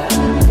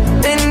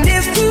 And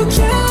if you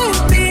can't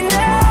be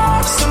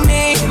next to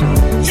me,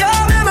 your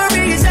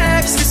memory is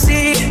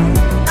ecstasy.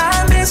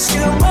 I miss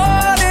you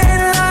more than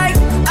life.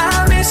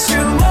 I miss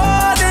you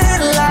more than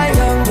life.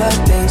 Young blood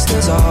thinks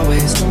there's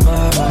always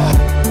tomorrow.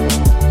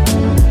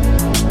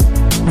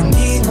 I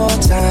need more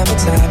time, but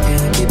time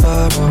can't be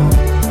borrowed.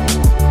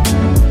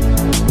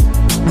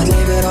 I'd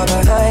leave it all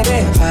behind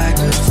if I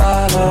could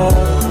follow.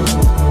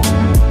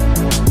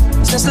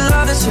 Since the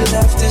love that you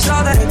left is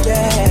all that I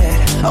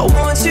get, I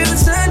want you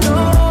to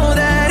know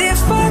that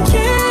if I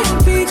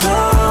can't be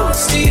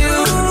close to you,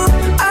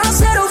 I'll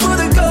settle for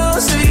the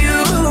ghost of you.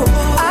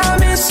 I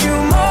miss you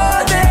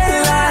more than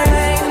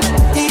life,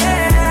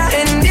 yeah.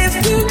 And if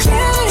you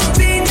can't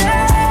be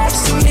next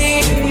to me,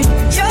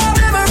 your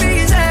memory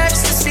is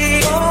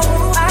ecstasy.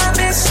 I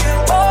miss you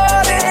more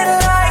than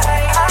life.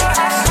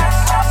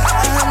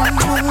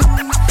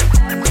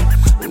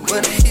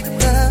 What it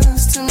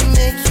does to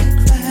make you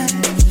cry,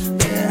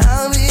 yeah,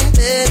 I'll be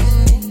there to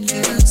make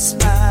you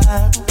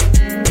smile.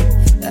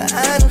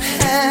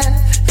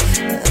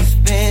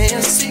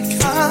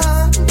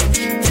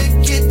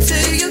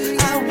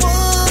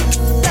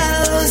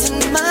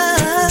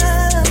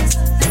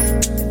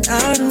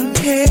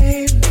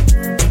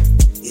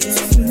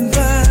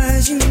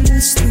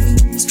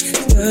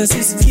 'cause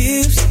his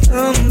gifts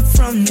come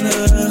from the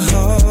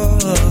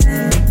heart.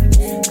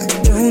 I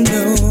don't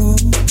know,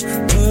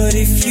 but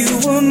if you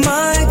were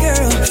my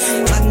girl,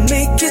 I'd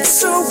make it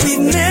so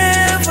we'd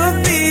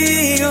never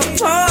be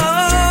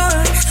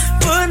apart.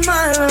 But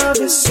my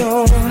love is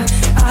all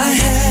I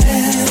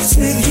have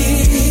to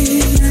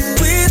give.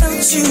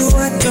 Without you,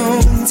 I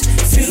don't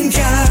think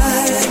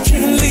I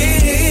can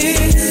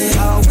live.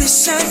 I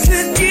wish I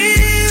could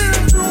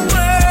give the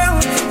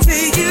world to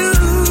you.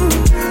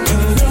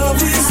 Your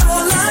love is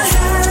all I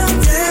have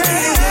to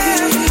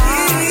give.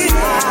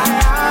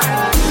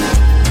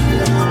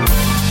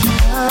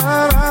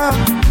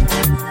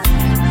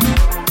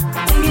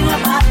 Thinking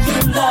about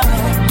your love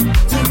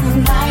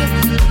tonight,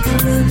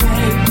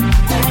 today,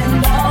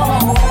 and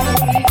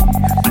always.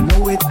 I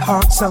know it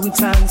hurts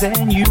sometimes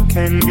and you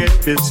can get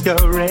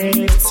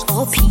discouraged.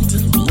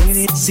 When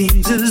it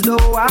seems as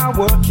though our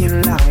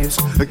working lives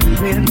are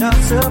keeping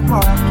us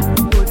apart.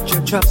 Put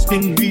your trust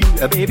in me,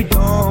 baby,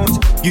 don't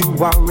you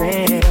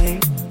worry.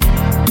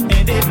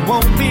 And it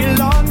won't be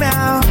long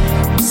now,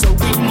 so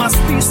we must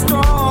be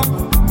strong.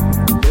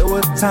 There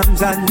were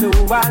times I knew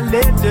I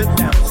let you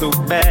down so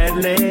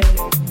badly.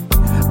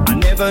 I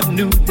never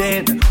knew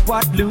then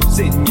what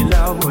losing your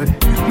love would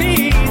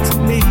mean to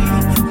me.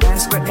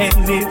 Ask for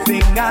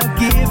anything, I'll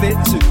give it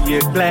to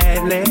you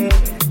gladly.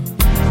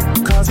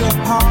 'Cause you're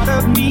part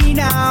of me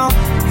now,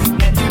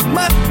 and you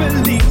must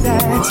believe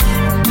that.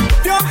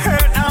 If you're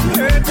hurt, I'm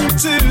hurting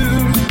too.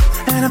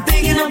 And I'm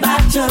thinking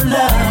about your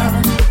love.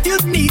 If you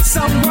need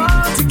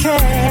someone to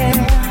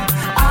care,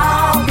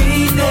 I'll be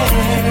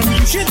there.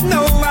 You should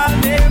know I'll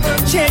never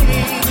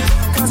change.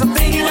 'Cause I'm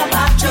thinking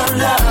about your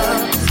love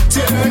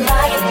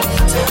tonight.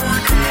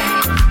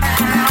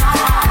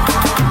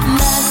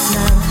 Last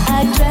night I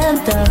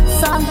dreamt of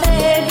San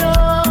Pedro.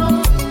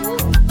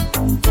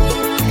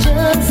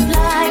 Just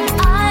like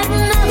I'd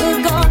never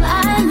gone,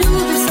 I knew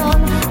the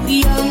song. The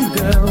young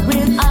girl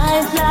with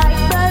eyes like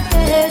the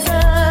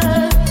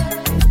desert.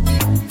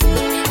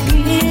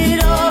 It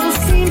all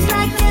seems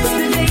like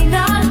yesterday,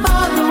 not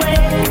far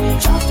away.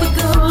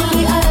 Tropical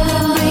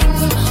island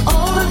breeze,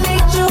 all the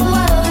nature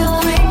wild and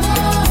free.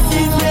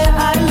 This is where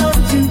I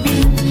long to be,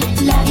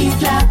 La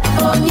Isla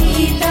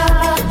Bonita.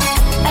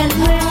 And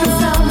when the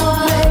summer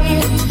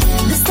rain,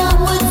 the sun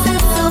would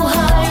set so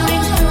high,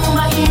 ring through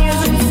my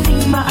ears and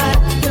sting my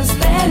eyes, the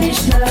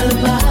Spanish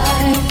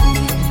lullaby.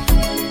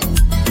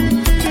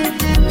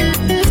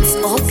 It's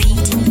all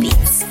beating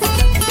beats.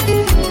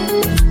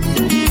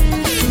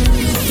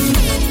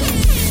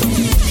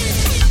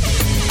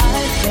 I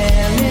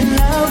fell in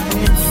love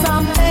with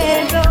San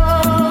Pedro.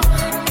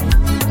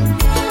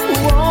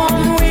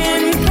 Warm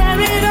wind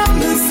carried on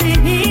the sea,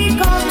 he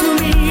called to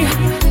me.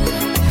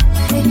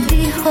 Me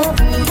dijo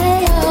te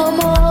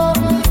amo.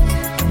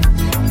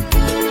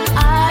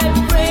 I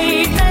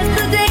prayed that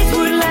the days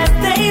would last,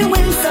 they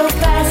went so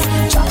fast.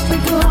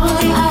 Tropical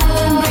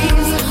island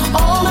breeze,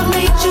 all of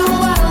nature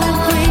wild and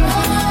free.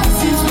 This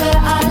is where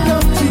I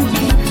long to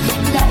be,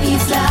 La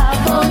Isla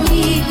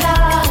Bonita.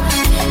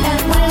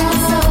 And when the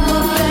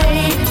summer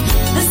fades,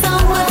 the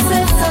sun would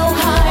set so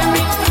high,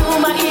 ring through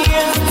my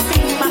ears and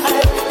sting my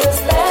eyes, the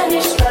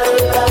Spanish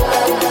lullaby.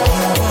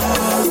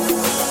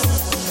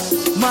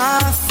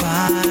 my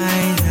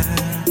fire,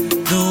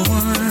 the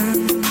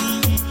one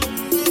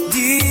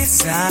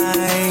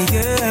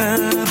desire,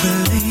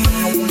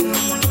 believe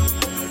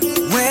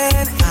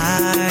when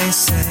I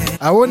say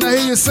I wanna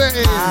hear you say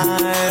it.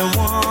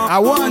 I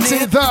want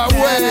it that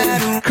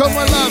way. Come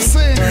on, let's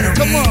sing.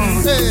 Come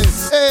on, hey,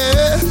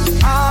 hey.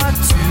 Our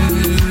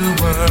two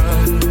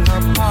worlds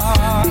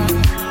apart,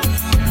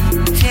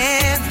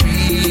 can't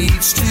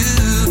reach to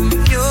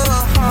your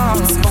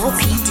heart.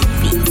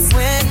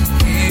 When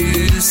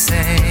you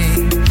say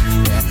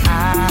that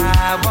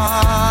I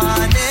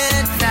want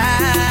it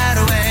that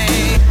way,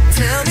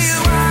 tell me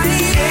why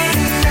it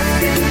ain't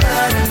nothing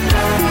but a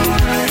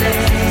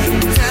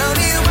heartache. Tell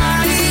me why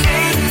it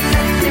ain't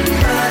nothing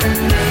but a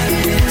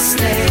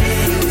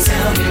mistake.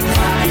 Tell me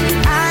why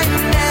I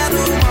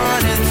never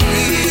wanna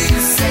hear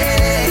you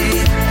say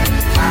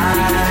I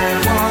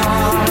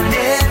want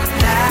it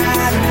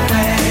that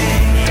way.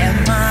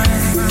 Am I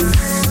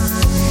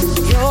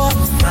your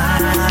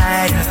fire?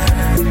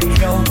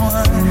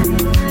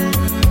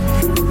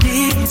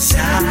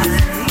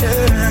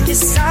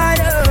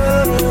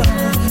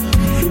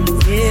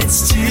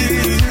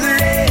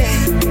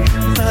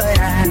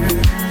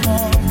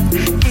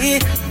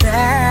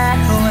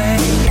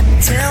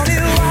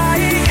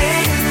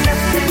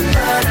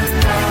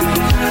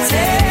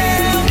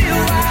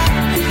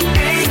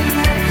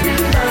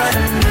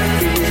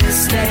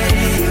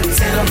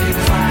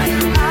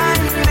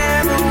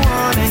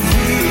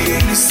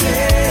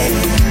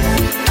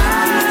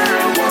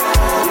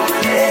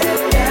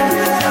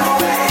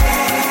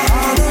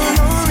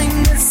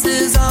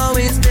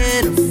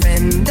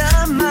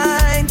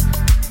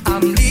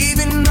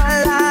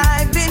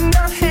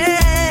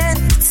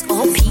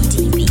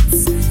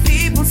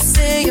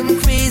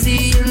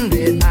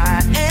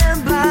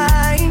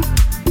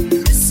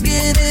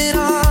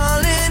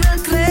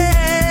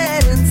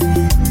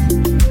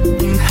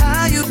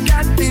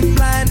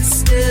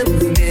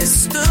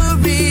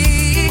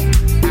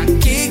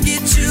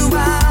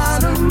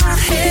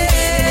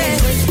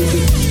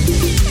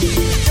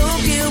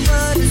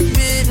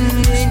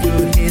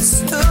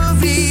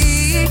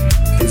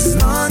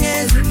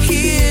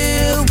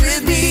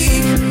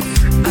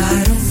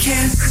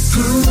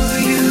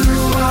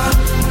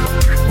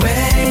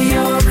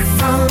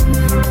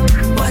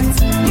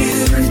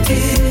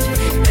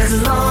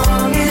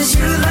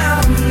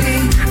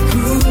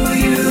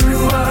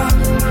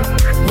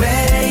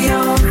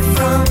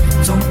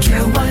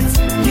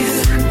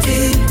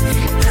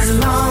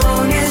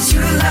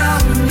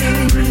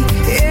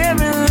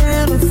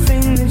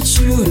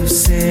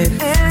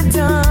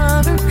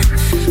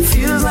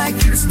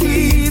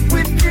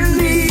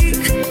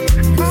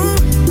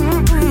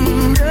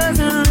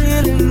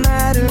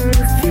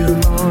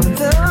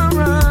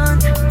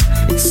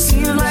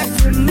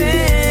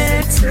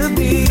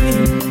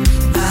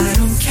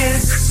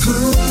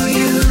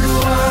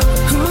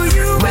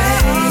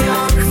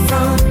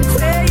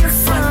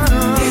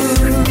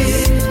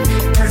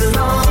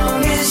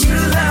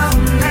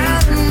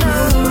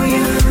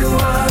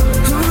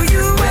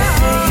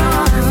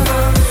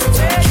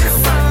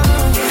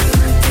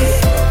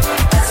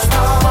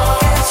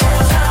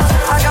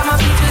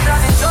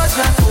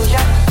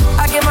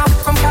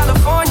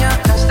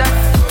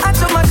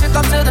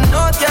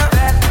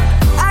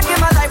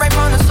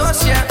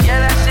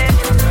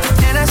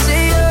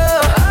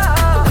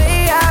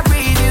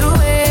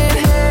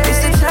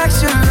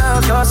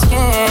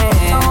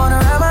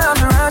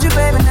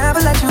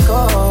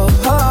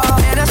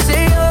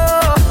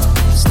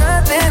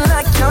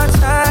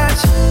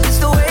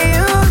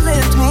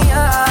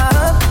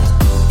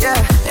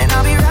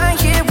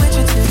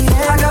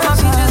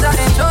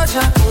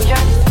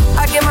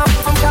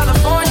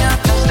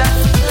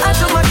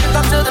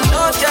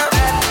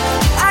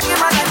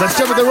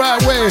 it the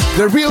right way,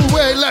 the real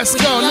way. Let's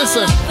go,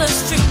 listen.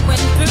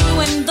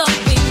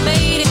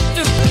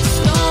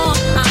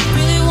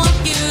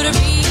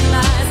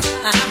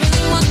 I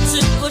really want to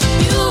put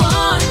you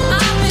on.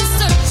 I've been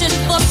searching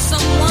for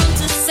someone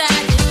to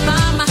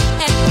satisfy my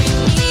every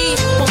need.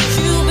 Won't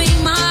you be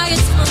my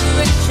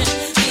inspiration?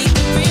 Be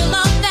the real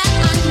love that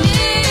I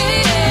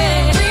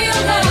need. Real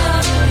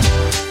love.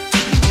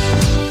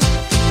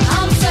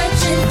 I'm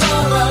searching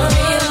for a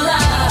real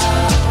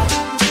love.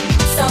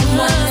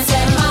 Someone to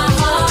set my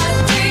heart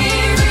free.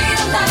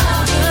 Real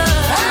love.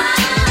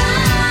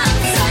 I'm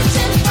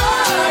searching for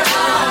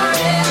a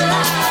real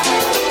love.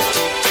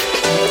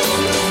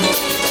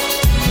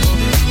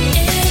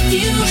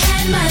 You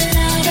had my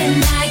love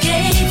and I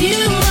gave you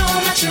all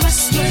my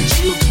trust. Would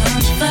you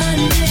comfort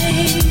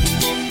me?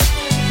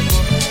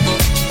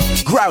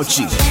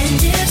 Grauchi.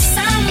 And if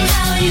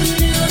somehow you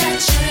knew that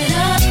your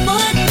love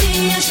would be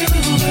untrue,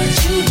 would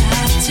you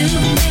lie to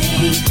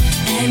me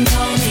and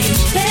call me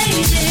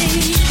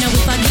baby? Now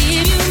if I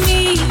give you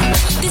me,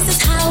 this is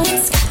how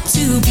it's got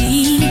to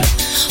be.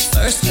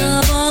 First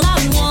of all, I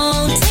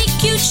won't take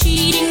you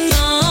cheating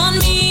on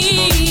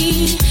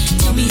me.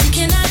 Tell me who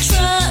can I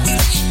trust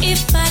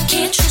if I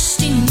can't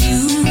trust in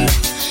you?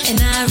 And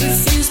I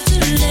refuse to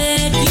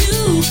let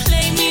you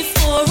play me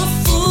for a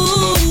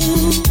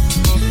fool.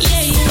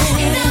 Yeah, yeah.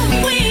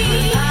 We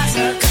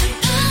could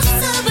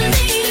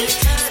possibly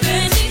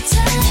spend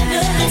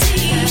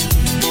eternity.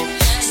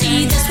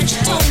 See, that's what you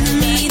told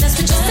me, that's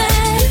what you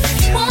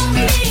said. Want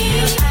me,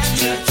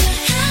 you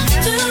have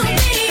to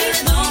be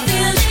no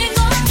feeling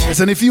on.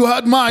 Listen, if you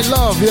had my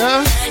love,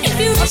 yeah?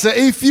 I said,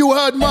 if you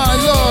had my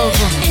love.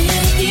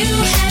 If you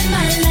had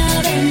my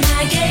love and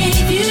I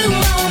gave you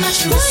all my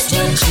trust,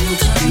 would you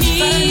comfort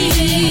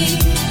me?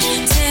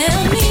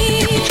 Tell me,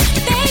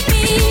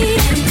 baby.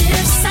 And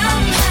if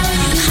somehow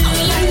you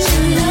let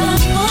your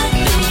love would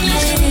be,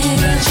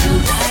 would you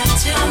lie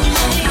to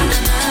me,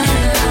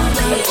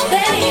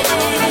 baby?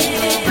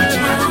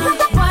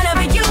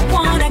 Whatever you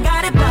want, I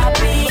got it,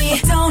 Bobby.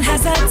 Don't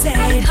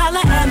hesitate,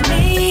 holla at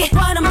me.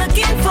 What I'm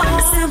looking for,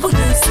 simple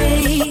you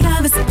see.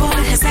 Love is support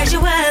and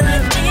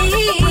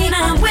sexuality. When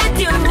I'm with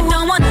you, I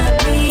don't wanna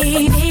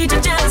be. Need you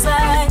just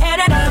like air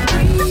that I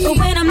breathe. But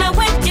when I'm not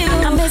with you,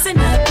 I'm missing a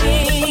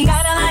beat.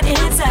 Got a lot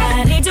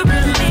inside, need to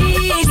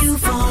release. You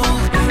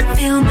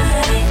fulfill my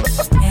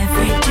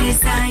every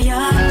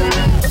desire.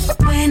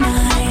 When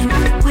I'm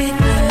with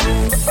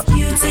you,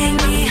 you take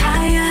me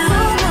higher.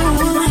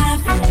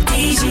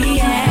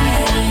 DGA,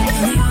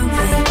 the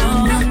only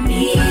one I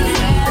need.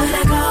 When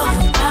I go,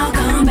 I'll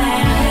come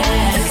back.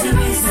 There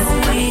is no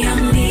way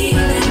I'm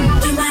leaving.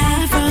 You my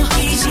afro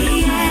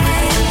DGA,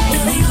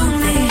 the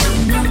only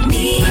one I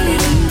need.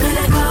 When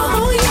I go,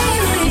 oh yeah.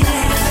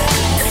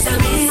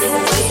 There is no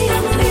way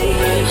I'm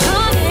leaving.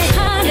 Honey,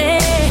 honey,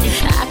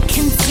 I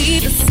can see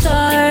the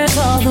stars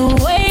all the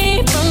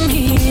way from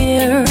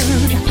here.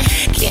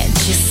 Can't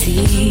you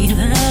see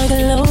the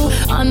glow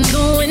on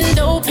the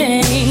window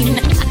pane? I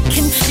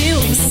can feel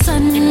the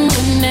sun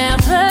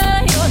whenever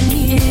you're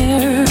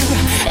near.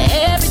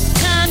 Every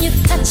time you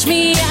touch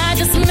me, I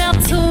just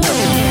melt away.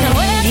 Now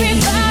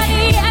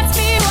everybody asks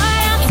me why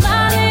I'm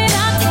smiling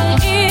out from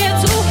ear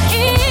to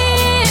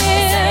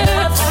ear.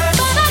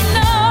 But I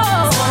know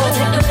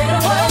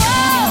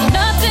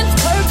nothing's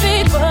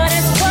perfect, but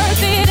it's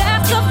worth it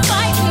after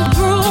fighting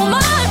through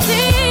my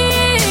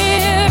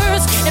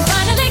tears. And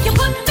finally you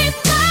put me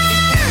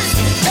first.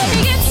 Baby,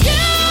 it's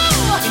you.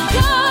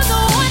 You're the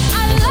one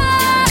I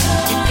love.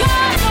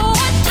 You're the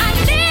one I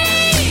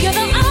need. You're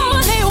the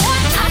only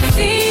one I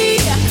see.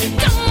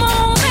 Come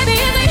on, baby,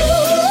 it's you.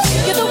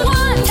 You're the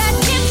one that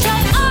gives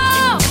your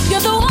all.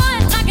 You're the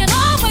one I can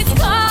always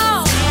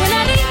call when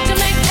I need to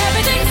make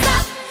everything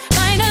stop.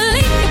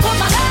 Finally, you put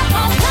my love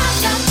on top.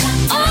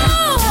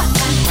 Oh,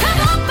 come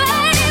on,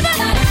 baby.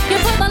 You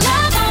put my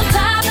love on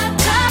top,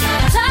 top,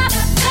 top,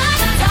 top,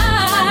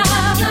 top.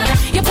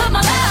 You put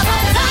my love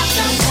on top.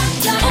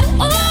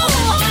 Oh,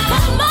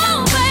 come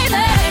on,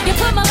 baby. You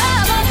put my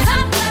love on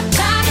top, top,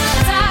 top,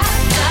 top,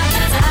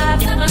 top.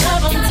 My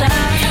love on top.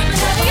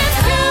 Baby, it's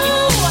you.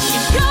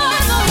 You're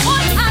the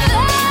one I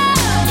love.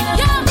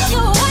 You're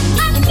the one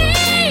I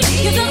need.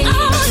 You're the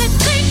only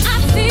thing I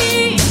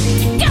see.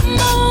 Come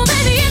on,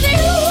 baby, it's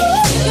you.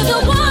 You're the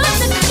one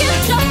that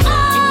gives your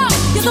all.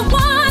 You're the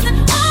one that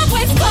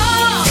always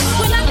calls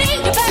when I need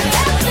you, baby.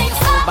 Everything's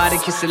up. Nobody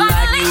kissing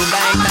like you,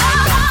 bang, bang,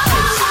 bang.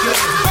 Kiss good,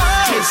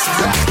 kiss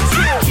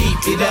right,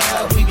 keep it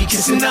up. We be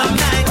kissing all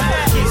night.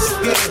 Kiss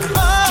good,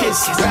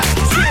 kiss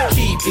right,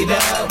 keep it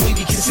up. We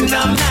be kissing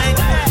all night.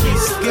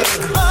 Kiss good,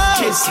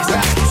 kiss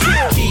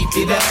right, keep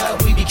it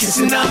up. We be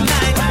kissing all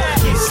night.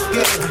 Kiss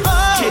good,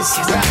 kiss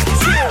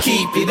right,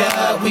 keep it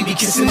up. We be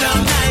kissing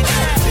all night.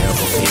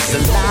 It's a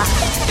lie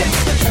that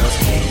the girls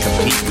can't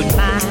compete with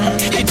mine.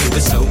 You do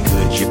it so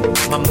good, you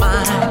my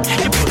mind.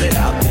 You pull it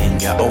out, then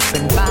you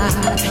open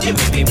wide. You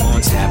make me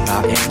want to tap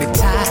out every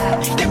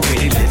time. Your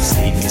pretty lips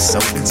leave me so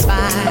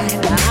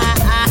inspired.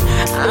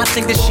 I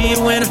think that she a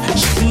winner.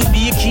 She could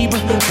be a keeper,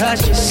 cause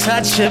she's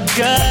such a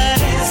good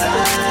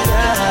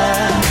designer.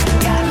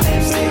 Got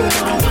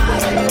lipstick on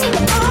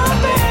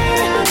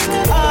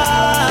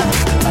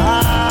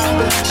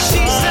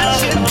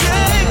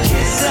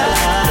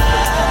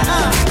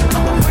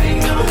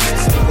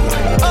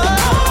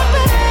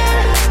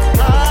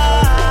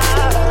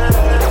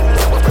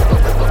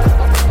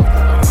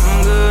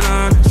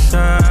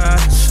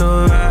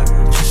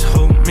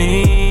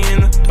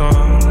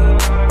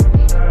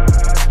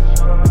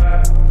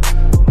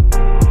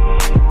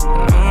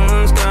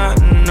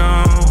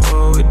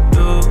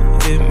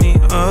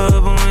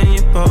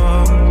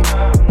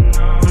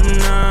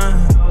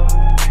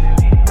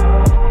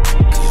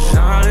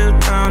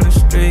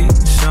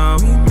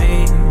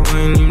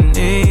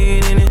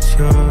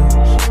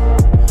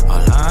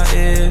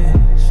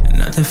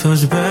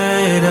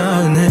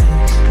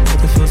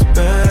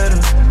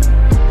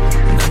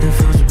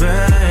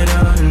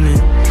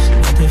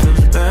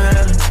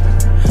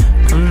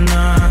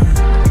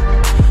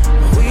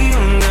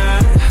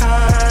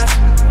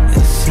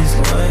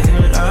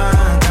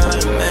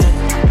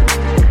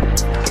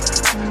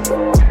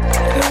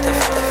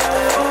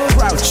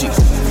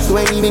You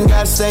ain't even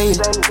gotta say it.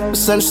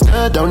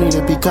 Misunderstood, don't need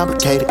to be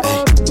complicated.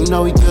 Ay, you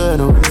know we good,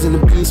 no reason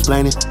to be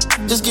explaining.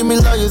 Just give me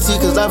loyalty,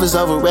 cause love is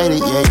overrated.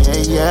 Yeah,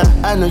 yeah,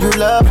 yeah. I know you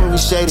love when we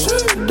shaded.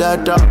 The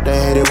dog, they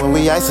hate it when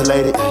we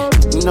isolated. Ay,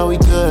 you know we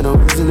good, no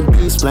reason to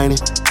be explaining.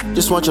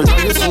 Just want your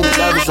loyalty, cause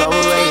love is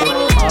overrated.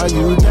 Are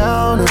you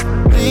down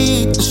to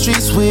bleed the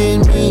streets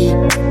with me?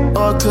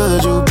 Or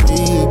could you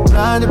be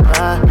blinded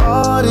by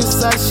all this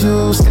sights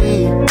you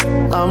see?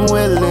 I'm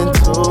willing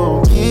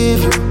to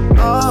give you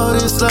all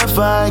this love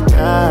I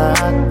got,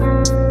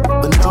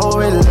 but no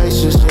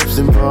relationships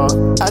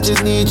involved. I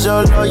just need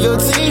your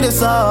loyalty,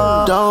 that's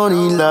all. Don't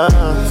need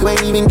love, you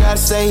ain't even gotta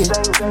say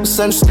it.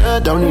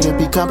 Misunderstood, don't need to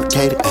be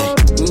complicated. Ay,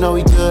 you know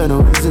we good,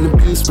 no reason to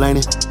be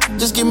explaining.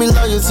 Just give me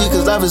loyalty,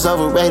 cause love is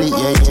overrated.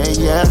 Yeah, yeah,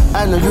 yeah.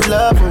 I know you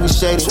love when we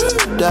shaded.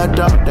 The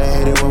dog, they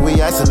hate it when we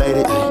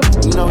isolated. Ay,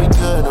 you know we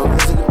good, no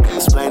reason to be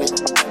explaining.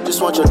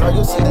 Just want your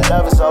loyalty, the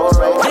love is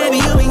overrated. Baby,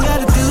 you ain't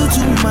gotta do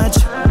too much.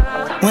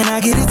 When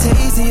I get a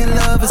taste of your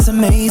love, it's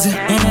amazing.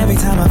 And every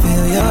time I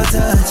feel your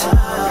touch,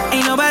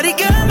 ain't nobody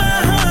got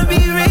my heart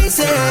be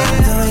racing.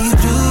 The way you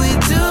do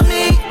it to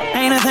me,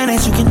 ain't nothing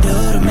that you can do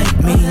to make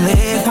me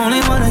live.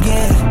 Only wanna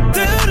get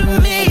through to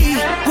me.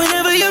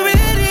 Whenever you're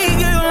ready,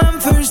 girl, I'm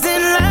first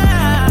in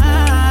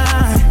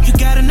line. You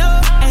gotta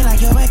know, ain't like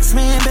your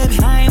ex-man,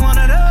 baby. I ain't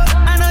one of those.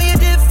 I know you're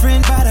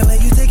different by the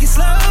way you take it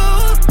slow.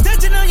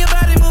 Touching on your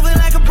body, moving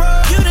like a pro.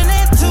 You done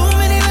had too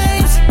many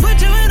lanes. Put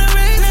you in a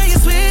race, now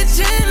you're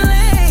switching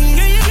lanes.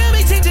 Girl, you got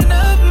me changing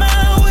up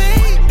my way.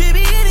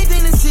 Baby,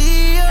 anything to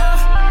see your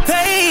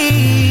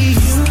face.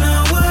 You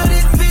know what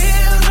it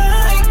feels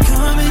like.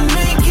 Come and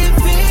make it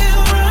feel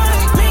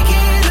right.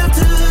 Making love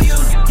to you.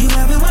 You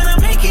love it when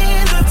I'm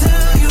making love to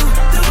you.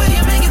 The way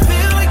you make it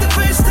feel like the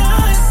first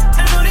time.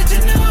 I know that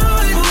you know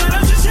it, but why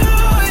don't you show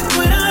it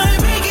when I'm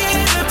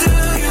making love to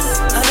you?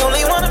 I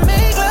only wanna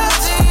make love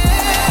to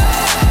you.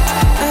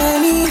 I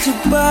need your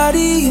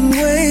body in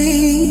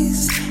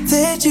ways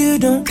that you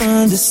don't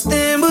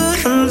understand,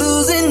 but I'm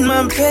losing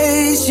my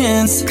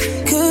patience.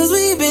 Cause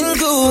we've been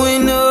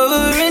going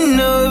over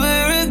and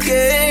over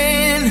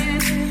again.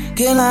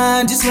 Girl,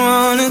 I just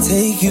wanna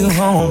take you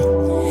home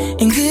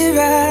and get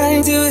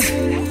right to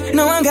it.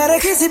 No, I gotta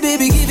kiss it,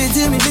 baby, give it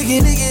to me, lick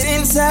it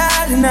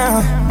inside and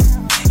out.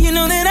 You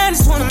know that I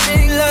just wanna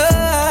make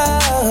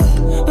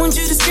love. Want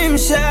you to scream and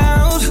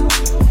shout.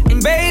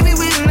 And baby,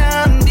 we're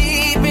now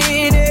deep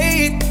in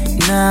it.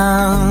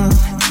 Now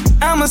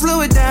I'ma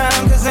slow it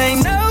down, cause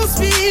ain't no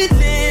speed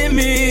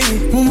limit.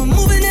 When we're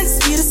moving at the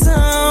speed of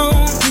sound,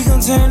 we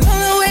gon' turn all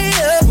the way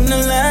up when the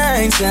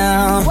lights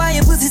down. Why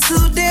your pussy so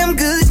damn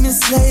good, Miss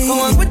Slade? Go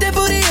on, put that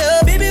booty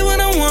up, baby,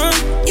 when I want.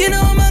 You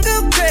know I'ma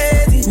go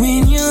crazy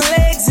when your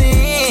legs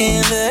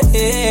in the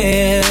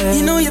air.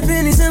 You know your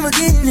pennies never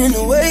getting in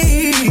the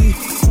way.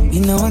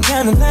 You know I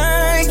kinda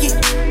like it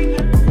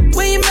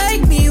when you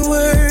make me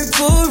work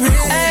for it.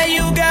 Hey,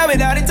 you got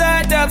me all the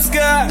tied up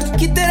skirt.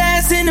 Get that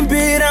ass in the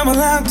bed, I'm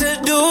allowed to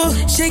do.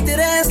 Shake that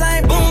ass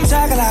like boom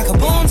chakalaka,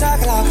 boom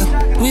chakalaka.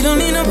 We don't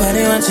need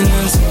nobody watching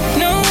us.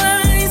 No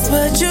eyes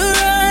but your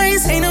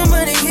eyes. Ain't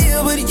nobody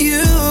here but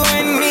you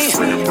and me.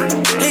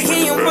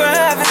 Licking your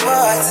private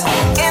parts,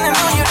 and I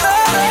know you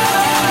love it.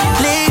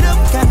 Laid up,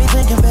 got me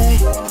thinking,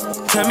 babe.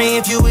 Tell me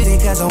if you with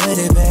it, cause I'm with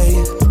it,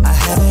 babe. I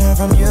haven't heard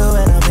from you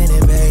and I'm in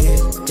it,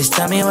 babe. Just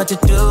tell me what to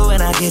do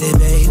and I get it,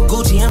 babe.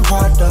 Gucci and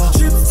Prada.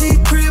 Trip to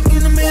crib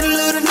in the middle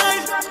of the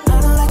night.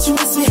 I don't let you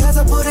miss me cause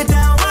I put it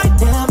down right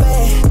down,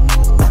 babe.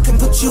 I can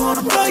put you on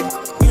a flight.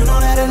 You know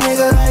that a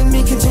nigga like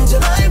me can change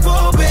your life,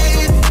 oh,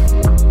 baby.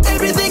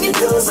 Everything you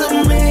do is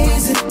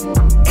amazing.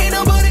 Ain't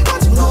nobody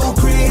got you go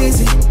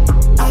crazy.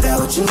 I got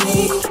what you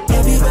need.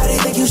 Everybody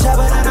think you shy,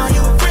 but I know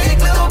you a freak,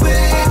 little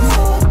baby.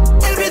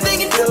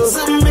 Everything you do is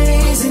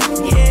amazing.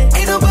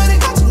 Ain't nobody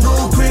got you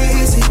go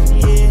crazy.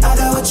 I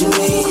got what you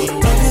need.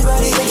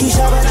 Everybody think you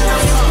shy, but I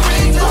know you a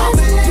freak, little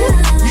baby.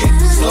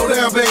 Slow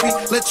down, baby.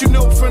 Let you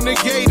know from the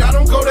gate, I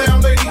don't go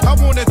down, lady. I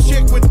want a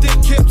chick with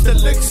thick hips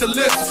that licks her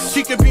lips.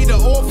 She can be the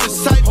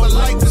office type or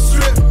like the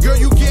strip. Girl,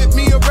 you get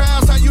me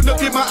aroused, how you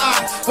look in my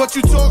eye. But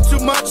you talk too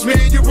much,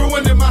 man, you're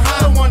ruining my high.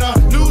 I don't wanna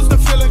lose the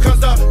feeling, cause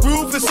the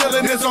roof is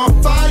ceiling is on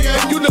fire.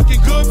 And you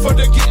looking good for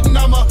the getting,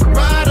 I'm a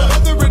rider.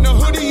 Whether in a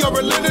hoodie or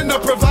a linen, a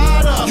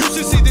provider. You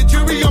should see the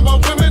jury on my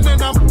women,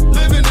 and I'm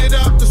living it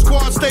up. The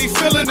squad stay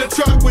filling the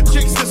truck with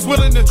chicks that's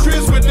willing to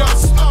trizz with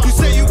us. You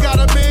say you got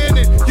a man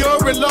and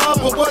you're in love,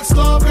 but what's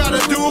love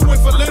gotta do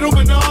with a little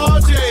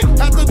menage?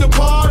 After the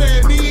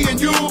party, me and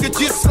you could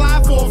just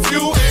slide for a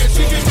few, and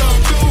she can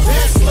come through.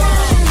 It's love.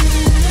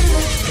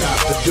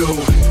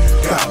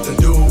 Got to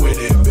do with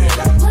it, baby.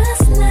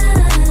 What's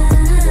love?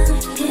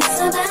 It's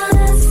about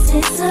us,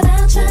 it's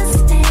about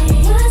trusting.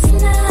 What's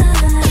love?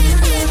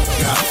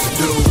 Got to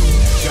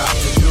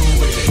do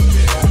with it,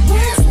 baby.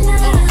 What's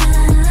love?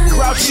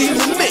 Grauchi in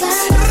the mix.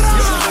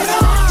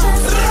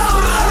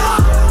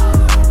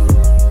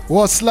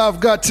 What's love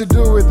got to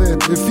do with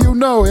it? If you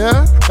know,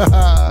 yeah?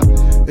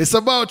 It's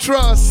about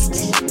trust.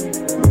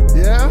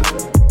 Yeah?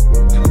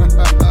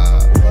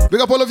 Big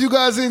up all of you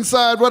guys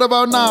inside. What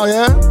about now,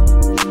 yeah?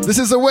 This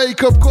is a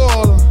wake-up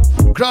call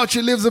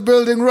Grauchi leaves the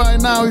building right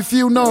now, if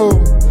you know.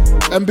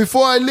 And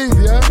before I leave,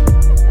 yeah,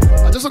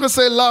 I just want to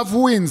say love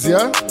wins,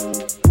 yeah?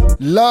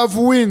 Love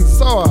wins,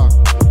 sawa.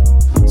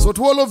 So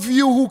to all of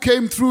you who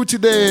came through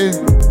today,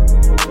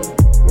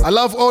 I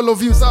love all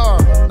of you, sawa.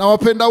 Now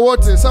wapenda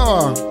wote,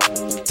 sawa.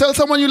 Tell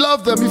someone you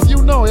love them if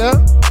you know, yeah?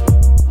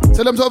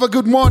 Tell them to have a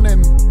good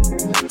morning.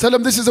 Tell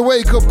them this is a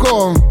wake-up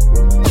call.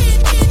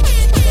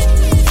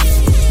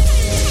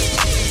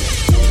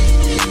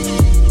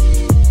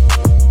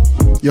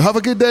 You have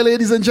a good day,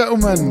 ladies and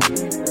gentlemen.